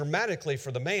very dramatically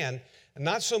for the man, and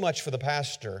not so much for the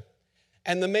pastor.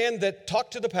 And the man that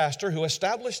talked to the pastor, who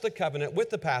established the covenant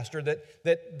with the pastor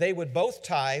that they would both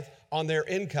tithe on their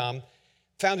income,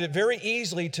 found it very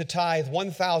easily to tithe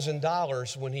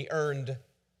 $1,000 when he earned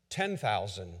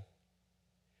 $10,000.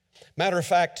 Matter of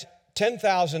fact,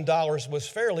 $10,000 was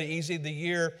fairly easy the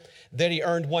year that he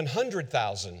earned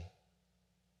 $100,000.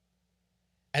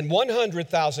 And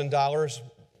 $100,000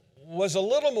 was a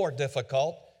little more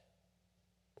difficult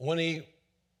when he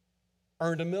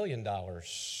earned $1 million.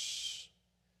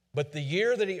 But the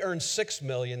year that he earned $6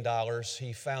 million,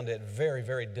 he found it very,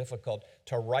 very difficult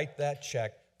to write that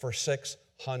check for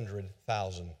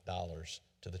 $600,000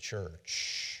 to the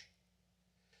church.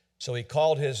 So he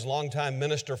called his longtime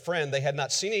minister friend. They had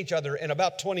not seen each other in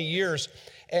about 20 years,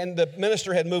 and the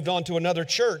minister had moved on to another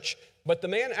church. But the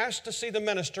man asked to see the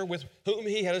minister with whom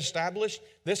he had established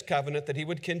this covenant that he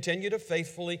would continue to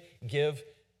faithfully give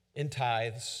in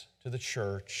tithes to the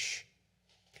church.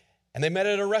 And they met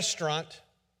at a restaurant.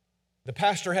 The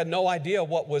pastor had no idea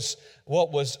what was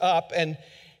up, and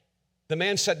the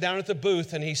man sat down at the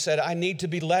booth and he said, I need to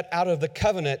be let out of the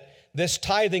covenant. This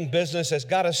tithing business has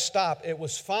got to stop. It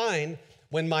was fine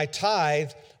when my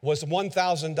tithe was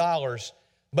 $1,000,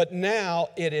 but now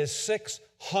it is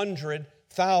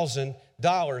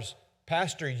 $600,000.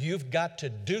 Pastor, you've got to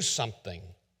do something.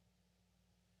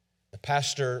 The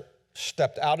pastor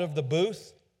stepped out of the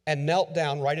booth and knelt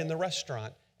down right in the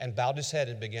restaurant and bowed his head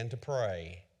and began to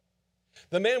pray.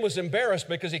 The man was embarrassed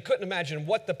because he couldn't imagine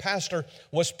what the pastor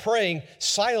was praying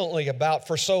silently about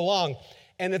for so long.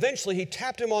 And eventually he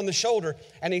tapped him on the shoulder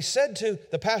and he said to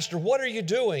the pastor, what are you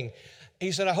doing?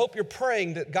 He said, I hope you're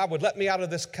praying that God would let me out of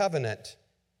this covenant.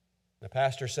 The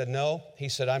pastor said, no. He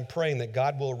said, I'm praying that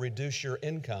God will reduce your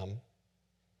income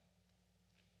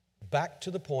back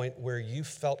to the point where you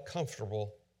felt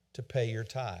comfortable to pay your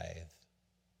tithe.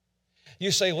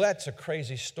 You say, well, that's a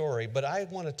crazy story, but I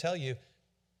want to tell you,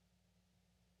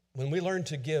 when we learn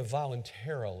to give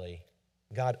voluntarily,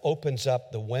 God opens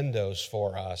up the windows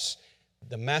for us.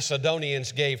 The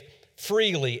Macedonians gave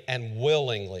freely and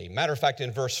willingly. Matter of fact,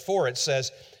 in verse 4, it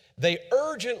says, they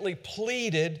urgently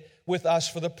pleaded with us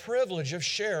for the privilege of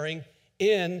sharing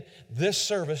in this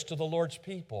service to the Lord's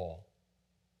people.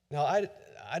 Now, I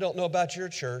don't know about your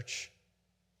church,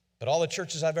 but all the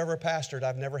churches I've ever pastored,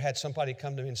 I've never had somebody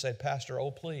come to me and say, Pastor,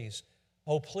 oh please,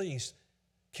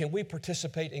 can we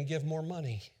participate and give more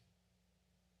money?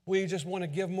 We just want to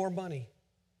give more money.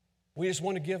 We just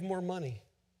want to give more money.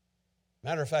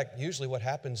 Matter of fact, usually what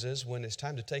happens is when it's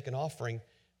time to take an offering,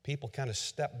 people kind of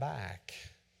step back.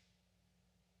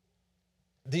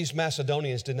 These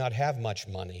Macedonians did not have much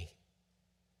money,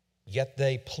 yet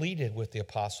they pleaded with the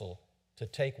apostle to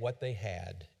take what they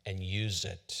had and use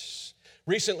it.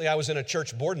 Recently, I was in a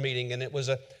church board meeting, and it was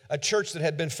a church that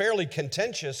had been fairly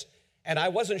contentious, and I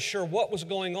wasn't sure what was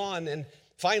going on. And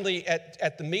finally,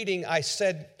 at the meeting, I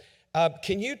said,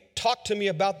 can you talk to me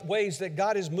about ways that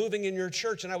God is moving in your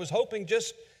church? And I was hoping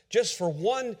just for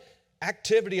one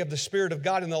activity of the Spirit of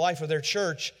God in the life of their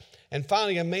church. And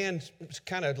finally, a man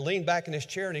kind of leaned back in his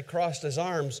chair and he crossed his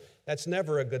arms. That's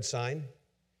never a good sign.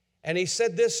 And he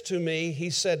said this to me. He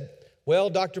said, well,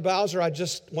 Dr. Bowser, I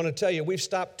just want to tell you, we've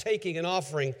stopped taking an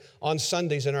offering on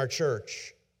Sundays in our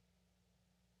church.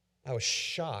 I was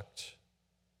shocked.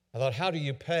 I thought, how do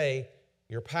you pay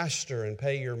your pastor and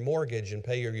pay your mortgage and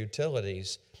pay your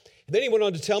utilities? And then he went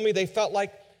on to tell me they felt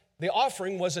like the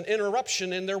offering was an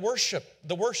interruption in their worship,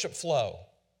 the worship flow.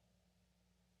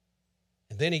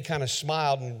 And then he kind of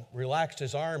smiled and relaxed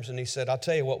his arms and he said, I'll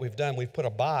tell you what we've done. We've put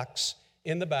a box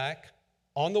in the back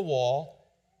on the wall,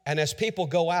 and as people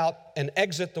go out and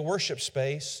exit the worship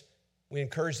space, we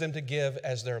encourage them to give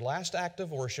as their last act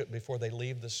of worship before they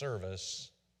leave the service.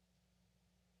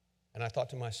 And I thought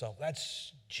to myself,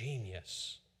 that's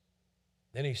genius.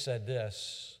 Then he said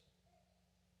this.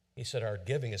 He said, our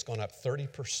giving has gone up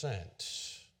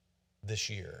 30% this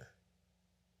year.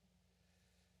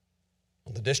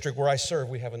 In the district where I serve,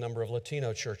 we have a number of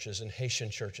Latino churches and Haitian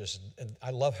churches. And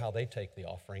I love how they take the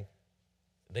offering.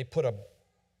 They put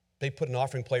an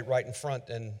offering plate right in front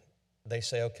and they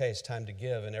say, okay, it's time to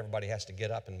give, and everybody has to get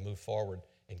up and move forward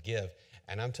and give.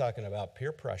 And I'm talking about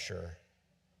peer pressure.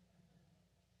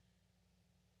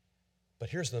 But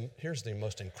here's the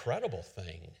most incredible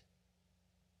thing.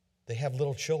 They have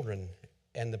little children,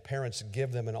 and the parents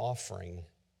give them an offering,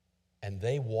 and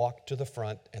they walk to the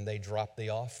front and they drop the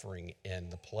offering in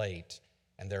the plate,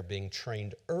 and they're being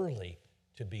trained early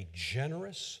to be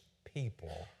generous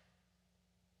people.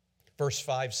 Verse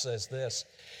 5 says this,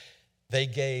 they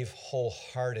gave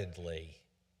wholeheartedly.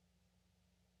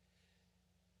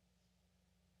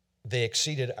 They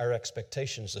exceeded our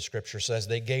expectations, the scripture says.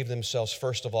 They gave themselves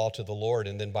first of all to the Lord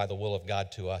and then by the will of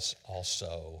God to us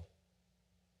also.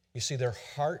 You see, their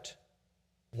heart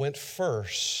went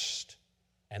first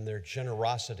and their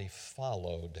generosity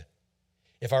followed.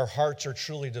 If our hearts are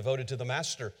truly devoted to the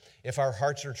Master, if our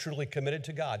hearts are truly committed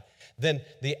to God, then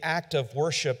the act of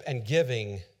worship and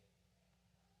giving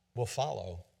will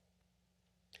follow.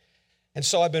 And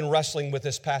so I've been wrestling with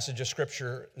this passage of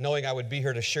Scripture, knowing I would be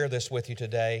here to share this with you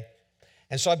today.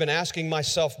 And so I've been asking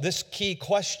myself this key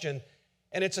question,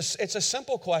 and it's a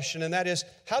simple question, and that is,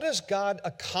 how does God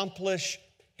accomplish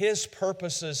His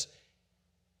purposes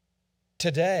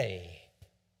today?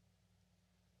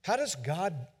 How does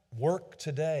God work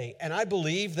today? And I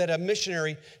believe that a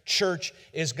missionary church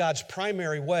is God's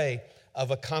primary way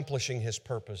of accomplishing His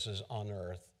purposes on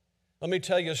earth. Let me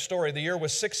tell you a story. The year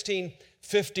was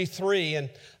 1653, and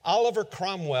Oliver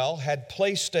Cromwell had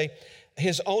placed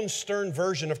his own stern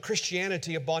version of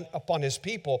Christianity upon his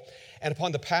people and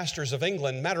upon the pastors of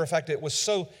England. Matter of fact, it was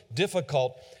so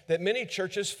difficult that many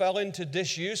churches fell into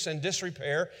disuse and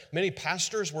disrepair. Many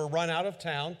pastors were run out of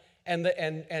town,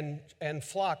 and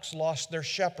flocks lost their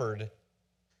shepherd.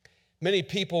 Many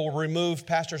people were removed,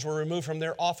 pastors were removed from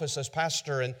their office as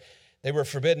pastor, and they were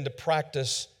forbidden to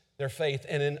practice their faith.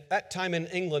 And in that time in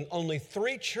England, only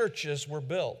 3 churches were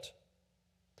built.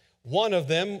 One of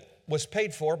them was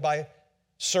paid for by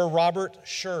Sir Robert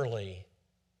Shirley.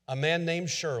 A man named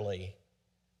Shirley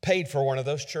paid for one of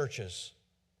those churches.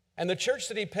 And the church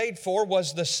that he paid for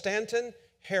was the Stanton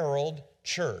Herald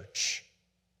Church.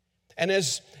 And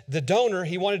as the donor,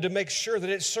 he wanted to make sure that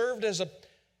it served as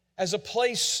a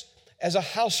place, as a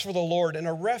house for the Lord and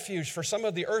a refuge for some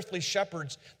of the earthly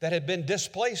shepherds that had been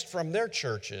displaced from their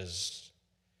churches.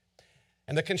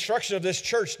 And the construction of this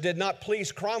church did not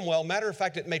please Cromwell. Matter of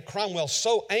fact, it made Cromwell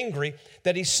so angry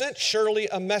that he sent Shirley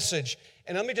a message.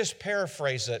 And let me just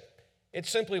paraphrase it. It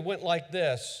simply went like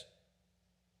this.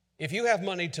 If you have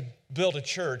money to build a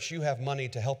church, you have money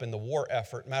to help in the war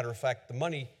effort. Matter of fact, the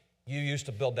money you used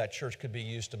to build that church could be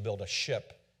used to build a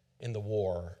ship in the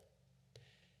war.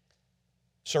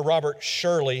 Sir Robert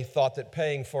Shirley thought that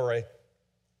paying for a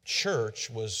church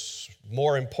was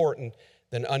more important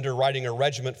than underwriting a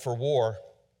regiment for war,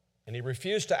 and he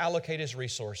refused to allocate his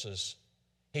resources.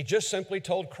 He just simply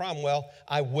told Cromwell,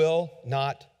 I will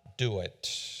not do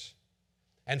it.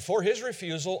 And for his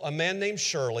refusal, a man named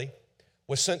Shirley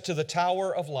was sent to the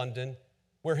Tower of London,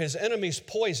 where his enemies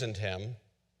poisoned him,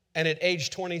 and at age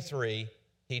 23,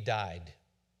 he died.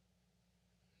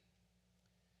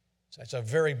 So that's a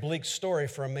very bleak story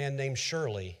for a man named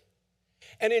Shirley.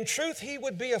 And in truth, he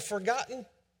would be a forgotten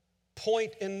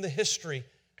point in the history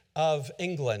of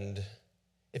England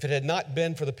if it had not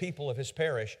been for the people of his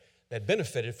parish that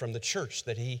benefited from the church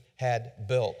that he had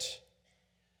built.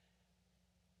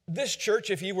 This church,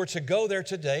 if you were to go there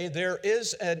today, there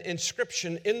is an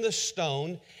inscription in the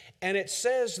stone, and it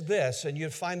says this, and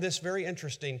you'd find this very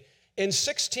interesting. In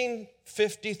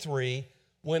 1653,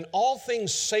 when all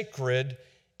things sacred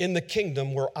in the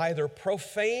kingdom were either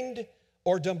profaned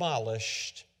or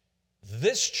demolished,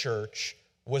 this church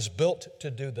was built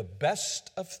to do the best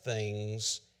of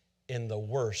things in the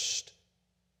worst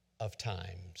of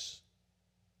times.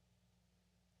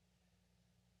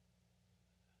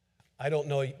 I don't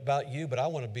know about you, but I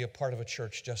want to be a part of a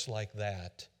church just like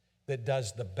that, that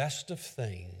does the best of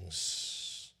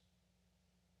things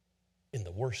in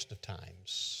the worst of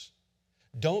times.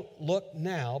 Don't look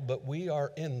now, but we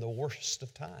are in the worst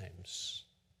of times.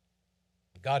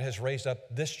 God has raised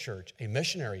up this church, a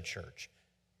missionary church,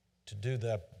 to do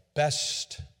the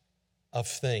best of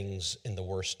things in the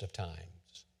worst of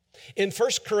times. In 1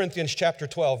 Corinthians chapter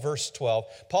 12, verse 12,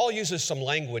 Paul uses some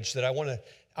language that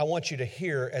I want you to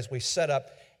hear as we set up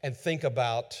and think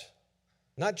about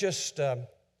not just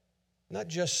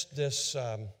this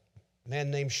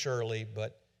man named Shirley,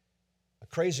 but a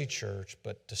crazy church,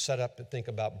 but to set up and think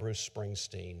about Bruce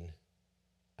Springsteen.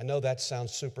 I know that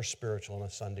sounds super spiritual on a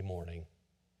Sunday morning.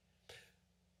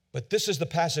 But this is the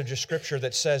passage of Scripture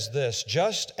that says this: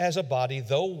 just as a body,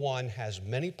 though one, has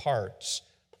many parts,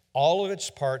 all of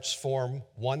its parts form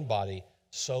one body,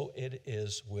 so it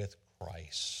is with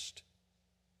Christ.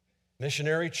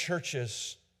 Missionary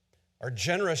churches are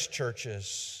generous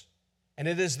churches, and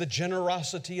it is the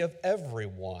generosity of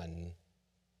everyone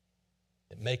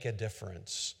that make a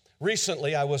difference.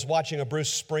 Recently, I was watching a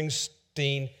Bruce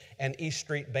Springsteen and E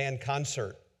Street Band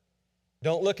concert.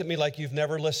 Don't look at me like you've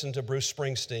never listened to Bruce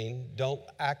Springsteen. Don't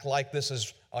act like this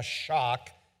is a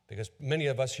shock, because many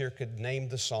of us here could name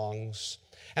the songs.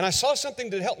 And I saw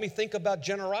something that helped me think about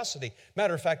generosity.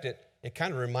 Matter of fact, it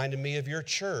kind of reminded me of your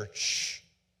church.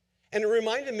 And it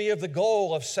reminded me of the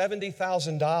goal of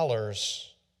 $70,000.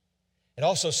 It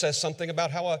also says something about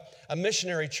how a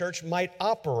missionary church might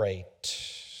operate.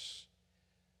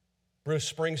 Bruce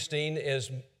Springsteen is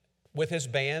with his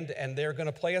band, and they're going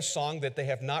to play a song that they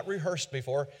have not rehearsed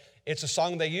before. It's a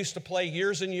song they used to play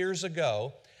years and years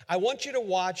ago. I want you to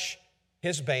watch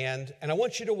his band, and I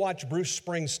want you to watch Bruce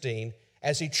Springsteen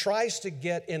as he tries to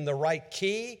get in the right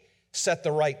key, set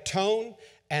the right tone,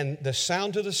 and the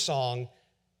sound of the song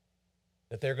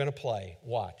that they're going to play.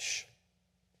 Watch.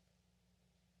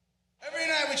 Every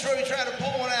night we try to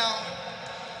pull one out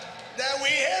that we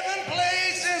haven't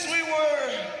played since we were,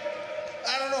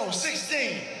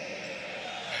 16.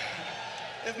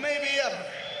 If maybe ever.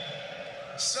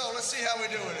 So let's see how we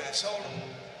do with this. Hold on.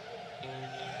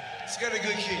 Let's get a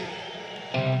good key.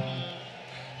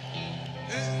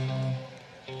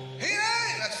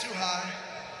 That's too high.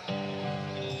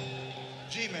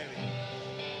 G maybe.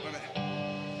 Wait a minute.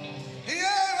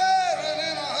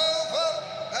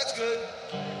 That's good.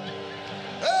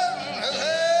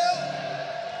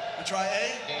 We try A.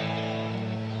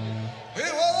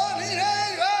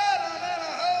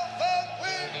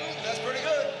 That's pretty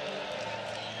good.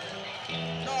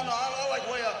 No, I like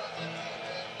way up.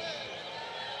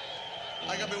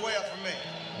 I gotta be way up for me.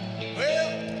 Well,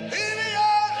 here we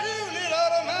are, you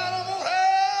little man of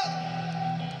hell.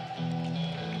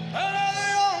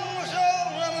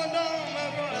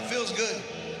 That feels good.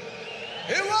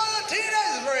 It was a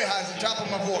teenager, very high, at the top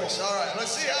of my voice. All right,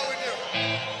 let's see how we do.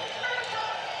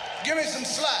 Give me some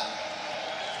slack.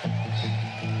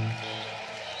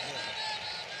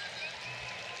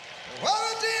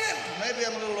 Maybe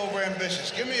I'm a little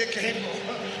overambitious. Give me a cable.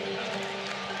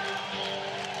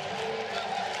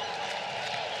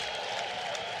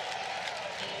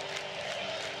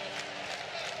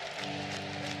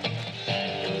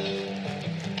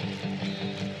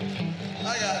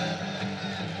 I got it.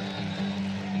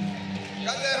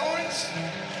 Got that horns?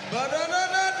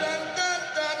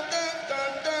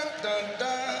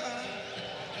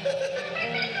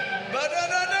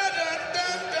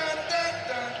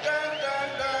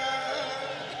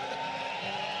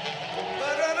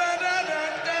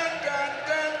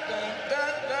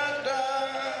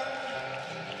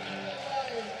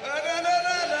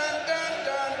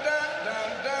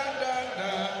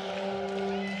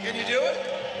 Can you do it?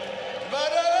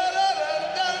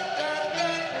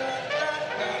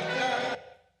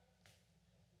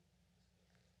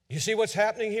 You see what's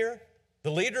happening here?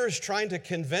 The leader is trying to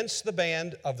convince the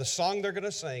band of the song they're going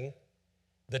to sing,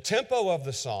 the tempo of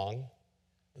the song,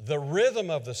 the rhythm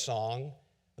of the song,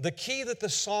 the key that the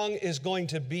song is going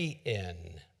to be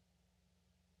in.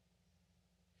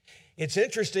 It's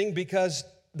interesting because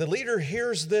the leader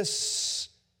hears this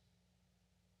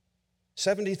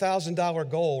 $70,000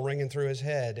 goal ringing through his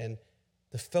head, and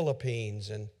the Philippines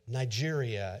and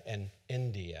Nigeria and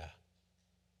India.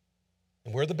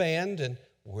 And we're the band, and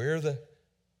we're the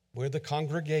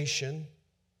congregation.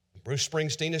 Bruce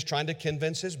Springsteen is trying to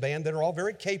convince his band that are all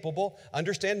very capable,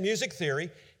 understand music theory.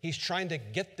 He's trying to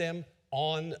get them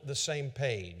on the same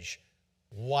page.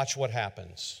 Watch what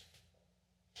happens.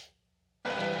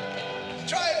 Try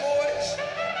it, boys.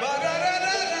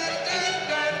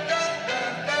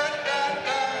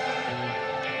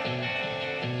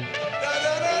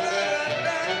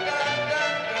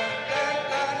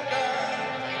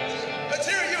 Let's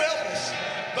hear you help us.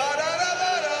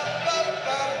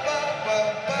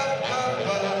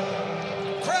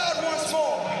 Crowd once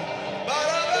more.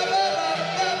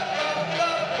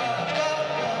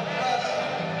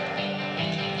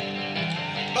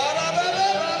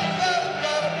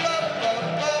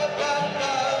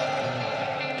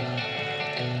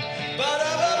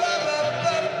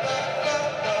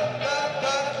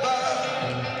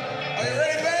 Are you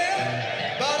ready, band?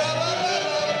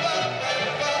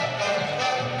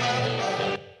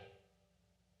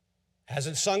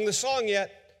 Hasn't sung the song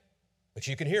yet, but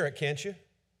you can hear it, can't you?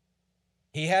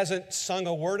 He hasn't sung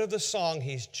a word of the song,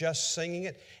 he's just singing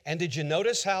it. And did you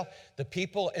notice how the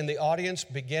people in the audience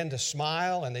began to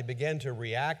smile and they began to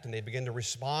react and they began to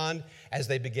respond as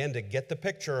they began to get the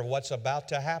picture of what's about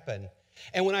to happen?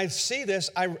 And when I see this,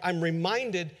 I'm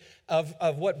reminded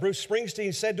of what Bruce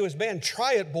Springsteen said to his band,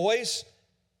 try it, boys.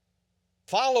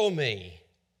 Follow me.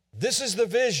 This is the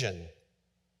vision.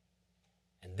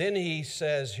 And then he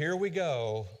says, here we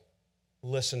go.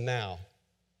 Listen now.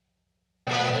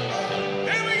 Here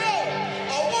we go.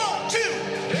 A 1, 2.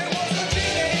 It was a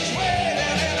teenage wedding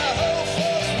and the whole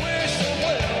folks wished them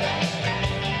well.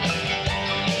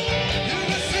 You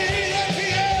could see that he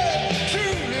had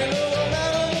truly loved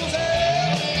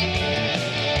mademoiselle.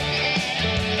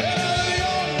 And early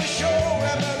on the show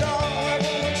and the dawn went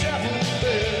on the chapel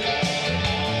bell.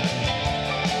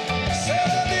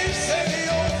 Said the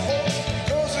old folks,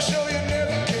 goes to show you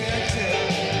never can tell.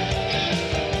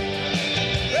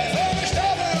 They furnished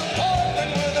up an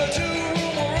apartment with a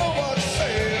 2-room robot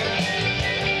sale.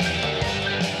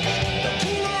 The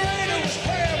coolerator was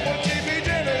crammed with TV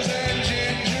dinners and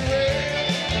ginger ale.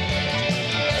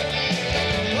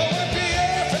 But when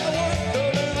Pierre found work, the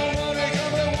little money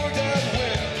coming worked out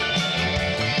well.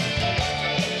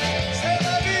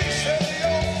 Said the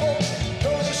old folks,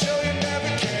 goes to show you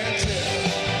never can tell.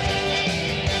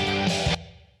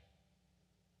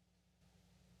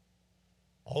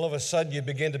 All of a sudden, you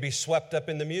begin to be swept up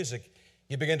in the music.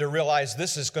 You begin to realize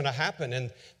this is going to happen,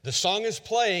 and the song is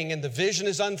playing, and the vision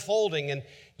is unfolding, and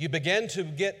you begin to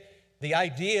get the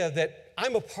idea that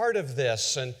I'm a part of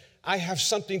this, and I have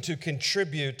something to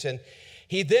contribute. And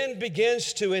he then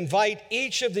begins to invite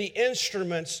each of the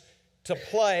instruments to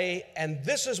play, and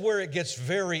this is where it gets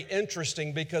very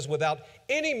interesting, because without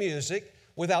any music,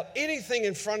 without anything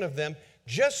in front of them,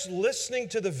 just listening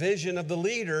to the vision of the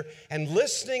leader and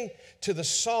listening to the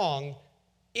song,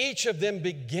 each of them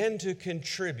begin to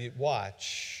contribute.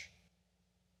 Watch.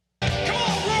 Come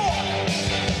on, roar!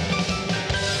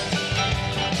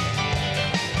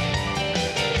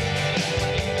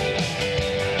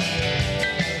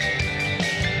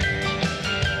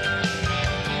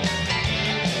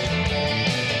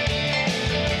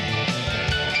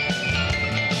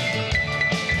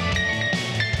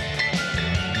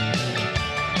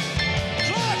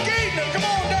 Clark Gaitner, come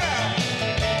on down.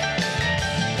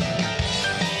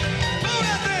 Blow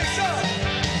that thing, son.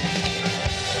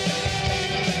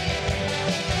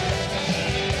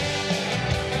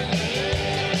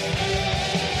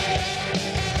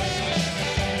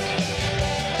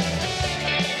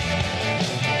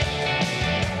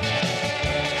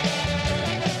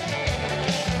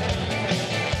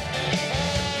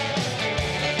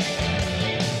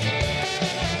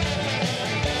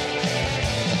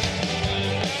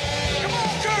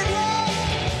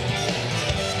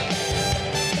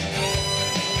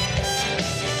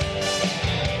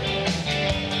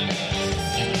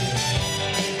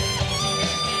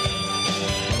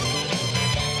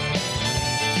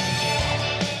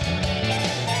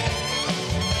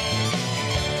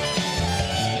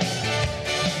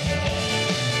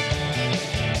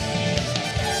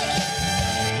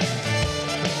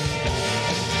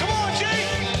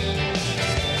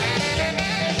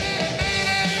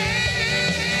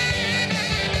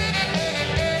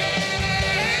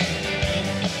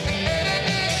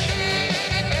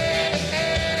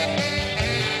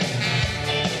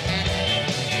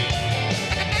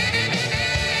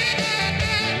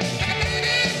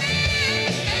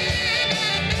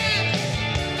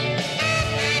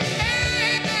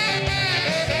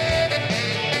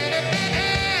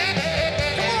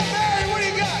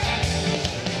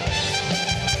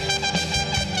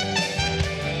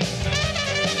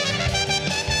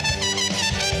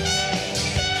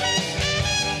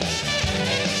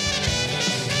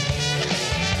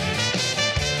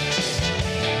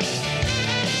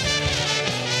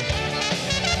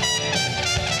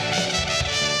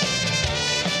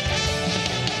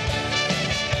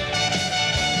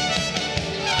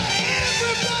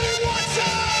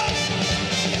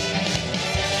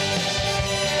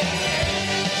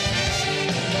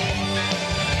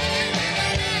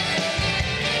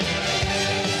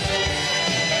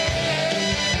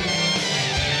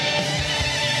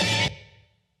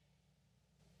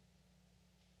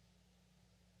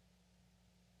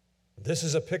 This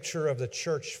is a picture of the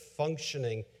church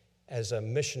functioning as a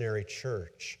missionary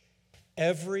church.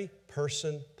 Every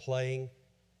person playing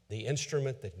the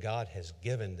instrument that God has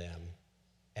given them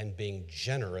and being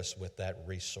generous with that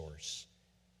resource.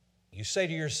 You say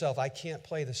to yourself, I can't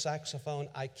play the saxophone,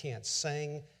 I can't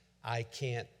sing, I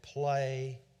can't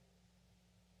play.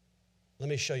 Let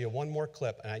me show you one more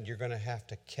clip, and you're going to have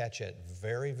to catch it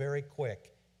very, very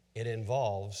quick. It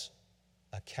involves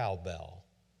a cowbell.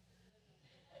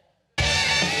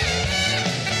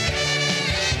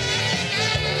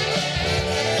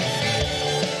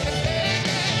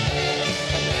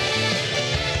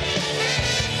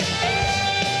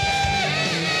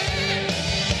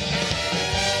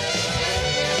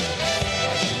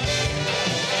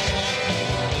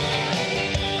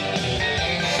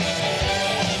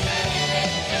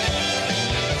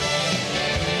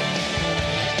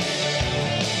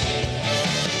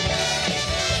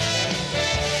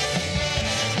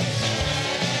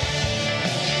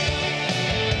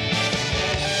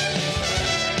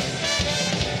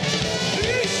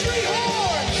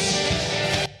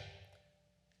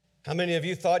 How many of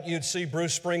you thought you'd see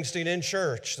Bruce Springsteen in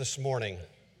church this morning?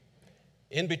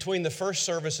 In between the first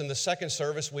service and the second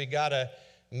service, we got a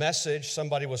message.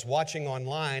 Somebody was watching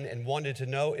online and wanted to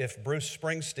know if Bruce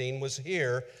Springsteen was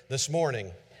here this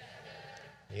morning.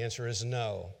 The answer is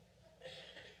no.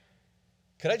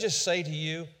 Could I just say to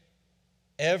you,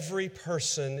 every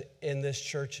person in this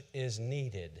church is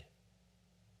needed.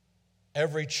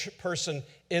 Every person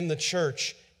in the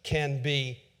church can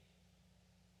be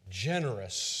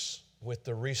generous with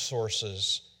the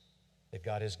resources that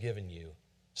God has given you.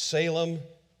 Salem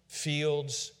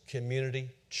Fields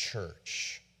Community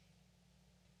Church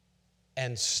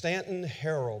and Stanton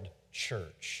Herald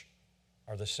Church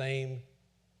are the same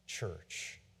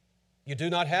church. You do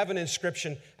not have an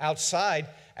inscription outside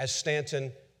as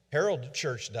Stanton Herald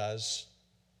Church does,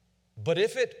 but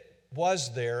if it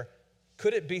was there,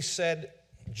 could it be said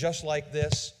just like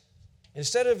this?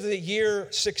 Instead of the year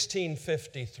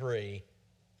 1653,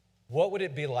 what would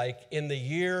it be like in the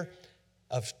year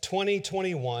of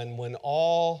 2021 when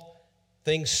all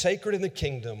things sacred in the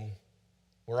kingdom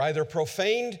were either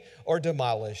profaned or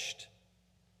demolished?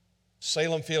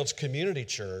 Salem Fields Community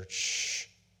Church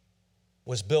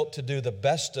was built to do the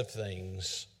best of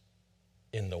things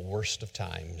in the worst of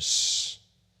times.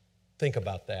 Think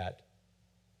about that.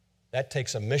 That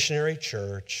takes a missionary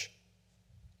church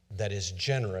that is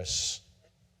generous,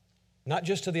 not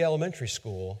just to the elementary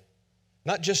school,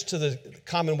 not just to the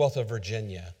Commonwealth of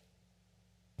Virginia,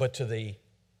 but to the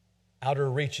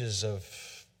outer reaches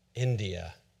of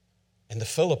India and the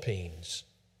Philippines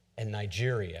and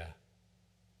Nigeria.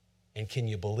 And can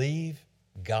you believe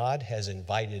God has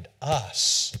invited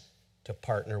us to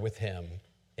partner with Him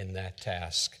in that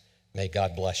task? May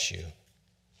God bless you.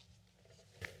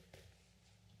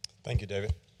 Thank you,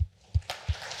 David.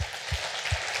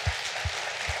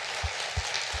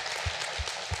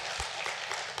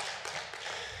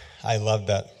 I love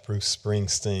that Bruce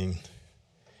Springsteen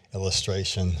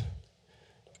illustration.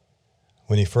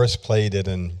 When he first played it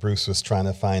and Bruce was trying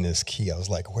to find his key, I was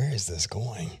like, where is this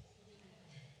going?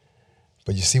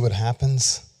 But you see what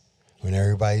happens when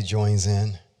everybody joins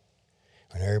in,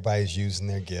 when everybody's using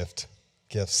their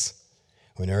gifts,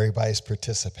 when everybody's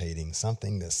participating,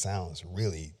 something that sounds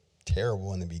really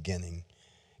terrible in the beginning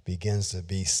begins to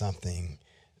be something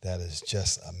that is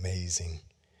just amazing.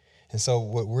 And so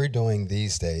what we're doing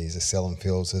these days at Salem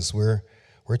Fields is we're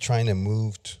trying to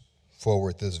move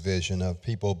forward this vision of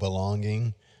people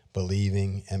belonging,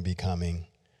 believing, and becoming.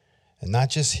 And not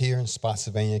just here in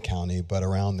Spotsylvania County, but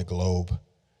around the globe.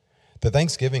 The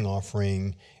Thanksgiving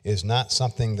offering is not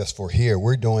something that's for here.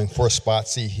 We're doing for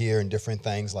Spotsy here and different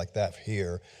things like that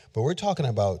here. But we're talking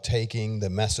about taking the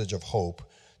message of hope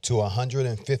to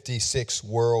 156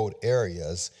 world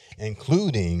areas,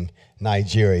 including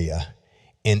Nigeria,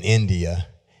 in India,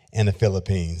 and the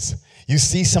Philippines. You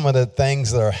see some of the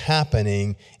things that are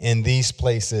happening in these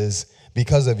places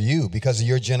because of you, because of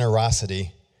your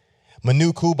generosity.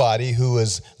 Manu Kubadi, who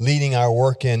is leading our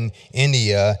work in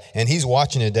India, and he's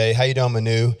watching today. How you doing,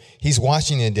 Manu? He's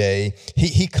watching today.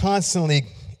 He constantly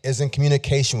is in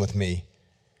communication with me.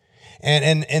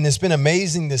 And it's been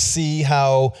amazing to see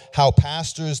how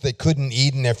pastors that couldn't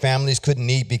eat and their families couldn't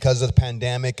eat because of the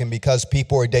pandemic and because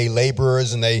people are day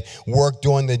laborers and they work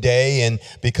during the day, and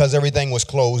because everything was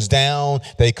closed down,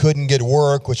 they couldn't get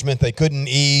work, which meant they couldn't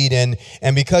eat. And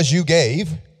because you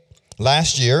gave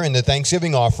last year in the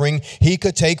Thanksgiving offering, he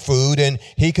could take food and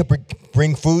he could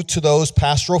bring food to those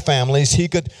pastoral families. He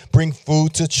could bring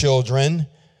food to children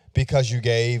because you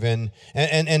gave. And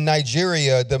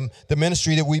Nigeria, the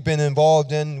ministry that we've been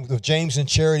involved in with James and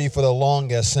Charity for the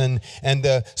longest, and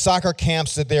the soccer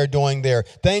camps that they're doing there.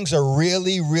 Things are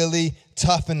really, really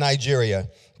tough in Nigeria.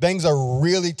 Things are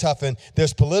really tough, and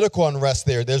there's political unrest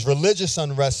there. There's religious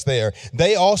unrest there.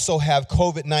 They also have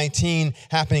COVID-19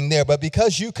 happening there. But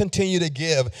because you continue to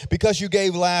give, because you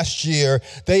gave last year,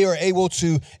 they are able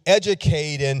to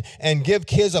educate and give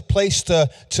kids a place to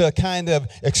kind of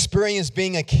experience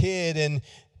being a kid. And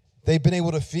they've been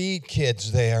able to feed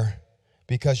kids there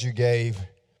because you gave.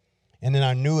 And then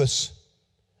our newest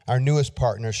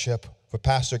partnership with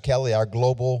Pastor Kelly, our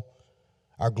global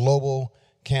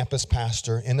campus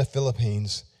pastor in the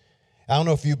Philippines. I don't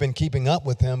know if you've been keeping up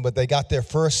with him, but they got their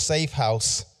first safe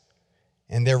house,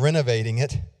 and they're renovating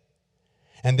it.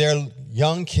 And they're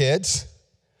young kids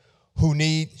who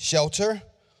need shelter,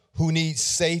 who need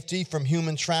safety from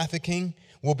human trafficking,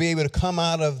 will be able to come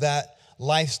out of that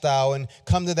lifestyle and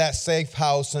come to that safe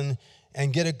house and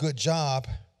get a good job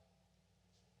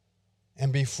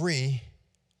and be free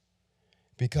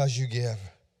because you give.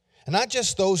 And not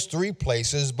just those 3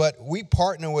 places, but we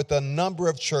partner with a number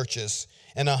of churches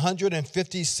in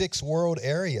 156 world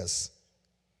areas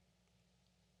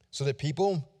so that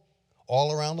people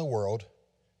all around the world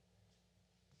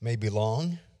may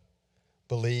belong,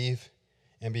 believe,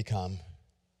 and become.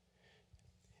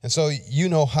 And so you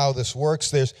know how this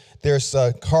works. There's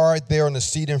a card there on the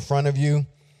seat in front of you,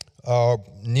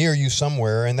 near you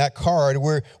somewhere. And that card,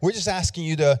 we're just asking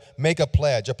you to make a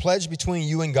pledge between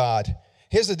you and God.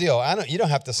 Here's the deal. You don't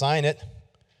have to sign it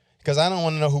because I don't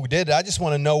want to know who did it. I just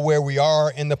want to know where we are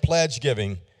in the pledge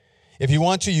giving. If you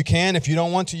want to, you can. If you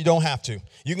don't want to, you don't have to.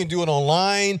 You can do it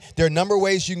online. There are a number of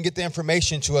ways you can get the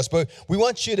information to us, but we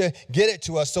want you to get it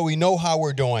to us so we know how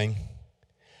we're doing.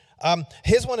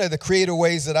 Here's one of the creative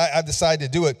ways that I've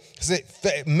decided to do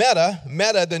it.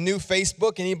 Meta, the new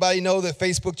Facebook. Anybody know that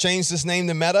Facebook changed its name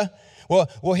to Meta?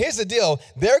 Well, here's the deal.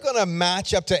 They're going to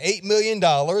match up to $8 million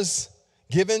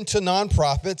given to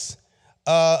nonprofits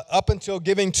up until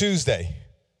Giving Tuesday.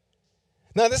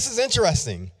 Now, this is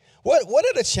interesting. What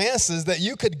are the chances that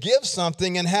you could give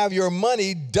something and have your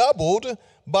money doubled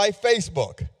by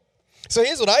Facebook? So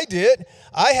here's what I did.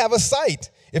 I have a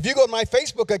site. If you go to my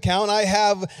Facebook account, I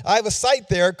have a site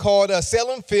there called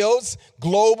Salem Fields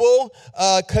Global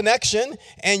Connection,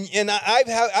 and I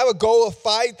have a goal of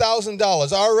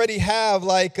 $5,000. I already have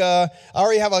like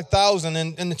 1,000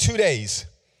 in the 2 days.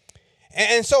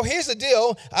 And so here's the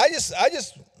deal.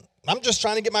 I'm just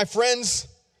trying to get my friends,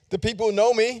 the people who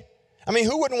know me. I mean,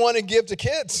 who wouldn't want to give to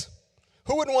kids?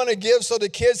 Who wouldn't want to give so the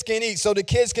kids can eat, so the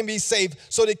kids can be safe,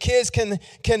 so the kids can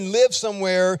live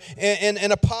somewhere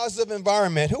in a positive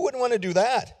environment? Who wouldn't want to do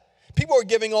that? People are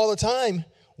giving all the time.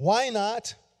 Why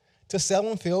not to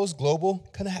Salem Fields Global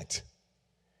Connect?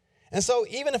 And so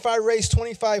even if I raise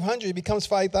 $2,500, it becomes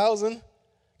 $5,000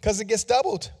 because it gets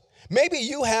doubled. Maybe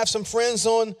you have some friends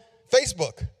on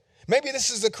Facebook. Maybe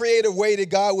this is a creative way that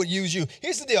God would use you.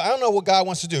 Here's the deal. I don't know what God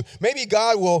wants to do. Maybe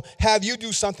God will have you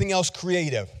do something else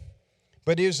creative.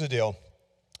 But here's the deal.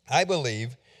 I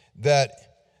believe that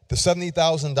the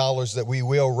 $70,000 that we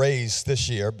will raise this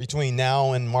year between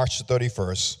now and March the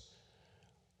 31st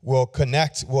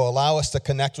will allow us to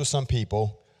connect with some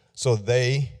people so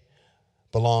they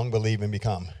belong, believe, and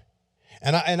become.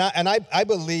 And I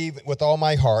believe with all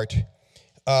my heart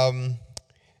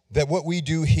that what we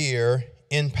do here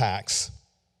impacts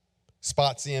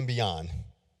Spotsy and beyond.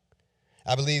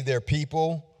 I believe there are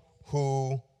people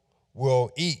who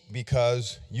will eat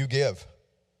because you give.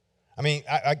 I mean,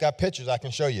 I got pictures I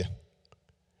can show you.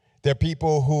 There are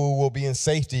people who will be in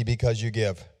safety because you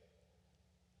give.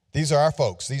 These are our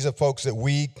folks. These are folks that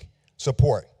we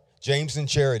support. James and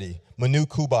Charity, Manu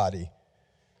Kubati,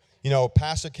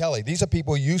 Pastor Kelly. These are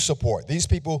people you support. These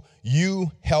people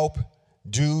you help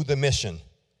do the mission.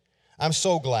 I'm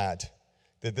so glad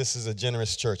that this is a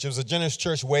generous church. It was a generous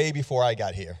church way before I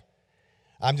got here.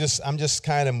 I'm just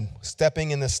kind of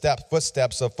stepping in the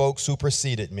footsteps of folks who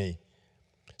preceded me.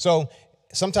 So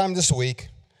sometime this week,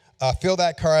 fill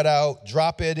that card out,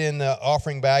 drop it in the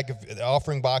offering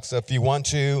box if you want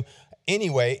to.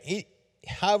 Anyway,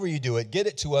 however you do it, get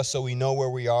it to us so we know where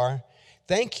we are.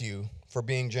 Thank you for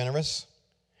being generous.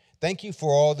 Thank you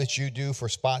for all that you do for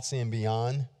Spotsy and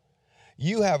beyond.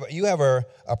 You have a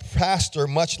pastor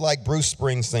much like Bruce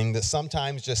Springsteen that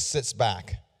sometimes just sits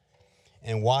back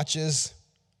and watches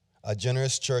a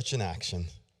generous church in action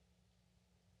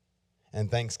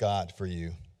and thanks God for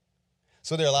you.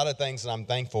 So there are a lot of things that I'm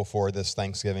thankful for this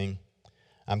Thanksgiving.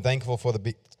 I'm thankful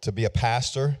to be a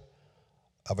pastor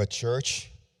of a church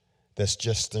that's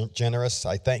just generous.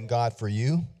 I thank God for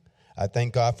you. I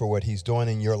thank God for what he's doing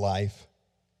in your life.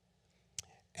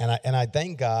 And I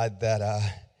thank God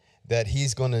that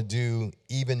he's going to do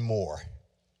even more.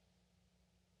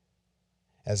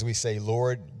 As we say,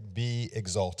 Lord, be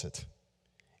exalted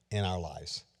in our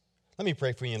lives. Let me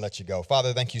pray for you and let you go.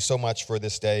 Father, thank you so much for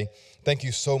this day. Thank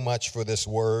you so much for this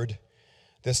word.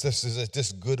 This is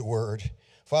this good word.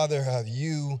 Father,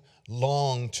 you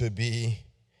long to be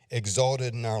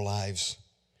exalted in our lives.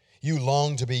 You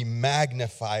long to be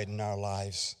magnified in our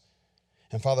lives.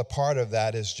 And Father, part of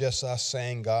that is just us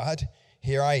saying, God,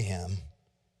 here I am.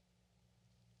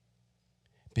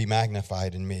 Be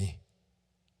magnified in me.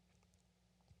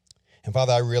 And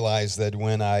Father, I realize that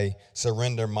when I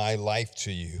surrender my life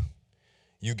to you,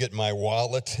 you get my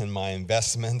wallet and my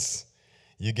investments.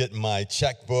 You get my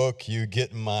checkbook. You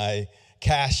get my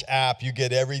Cash App. You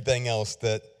get everything else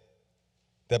that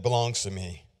belongs to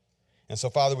me. And so,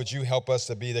 Father, would you help us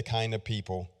to be the kind of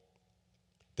people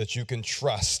that you can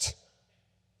trust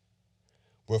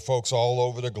with folks all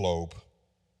over the globe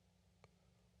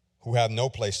who have no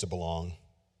place to belong.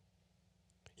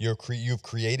 You've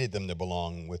created them to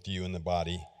belong with you in the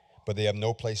body, but they have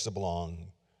no place to belong.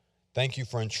 Thank you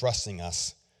for entrusting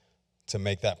us to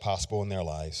make that possible in their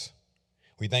lives.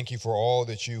 We thank you for all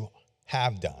that you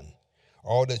have done,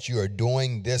 all that you are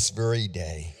doing this very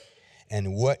day,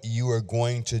 and what you are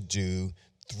going to do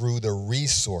through the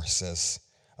resources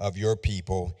of your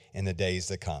people in the days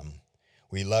to come.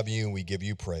 We love you and we give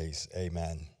you praise.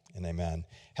 Amen and amen.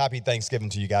 Happy Thanksgiving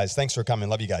to you guys. Thanks for coming.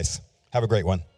 Love you guys. Have a great one.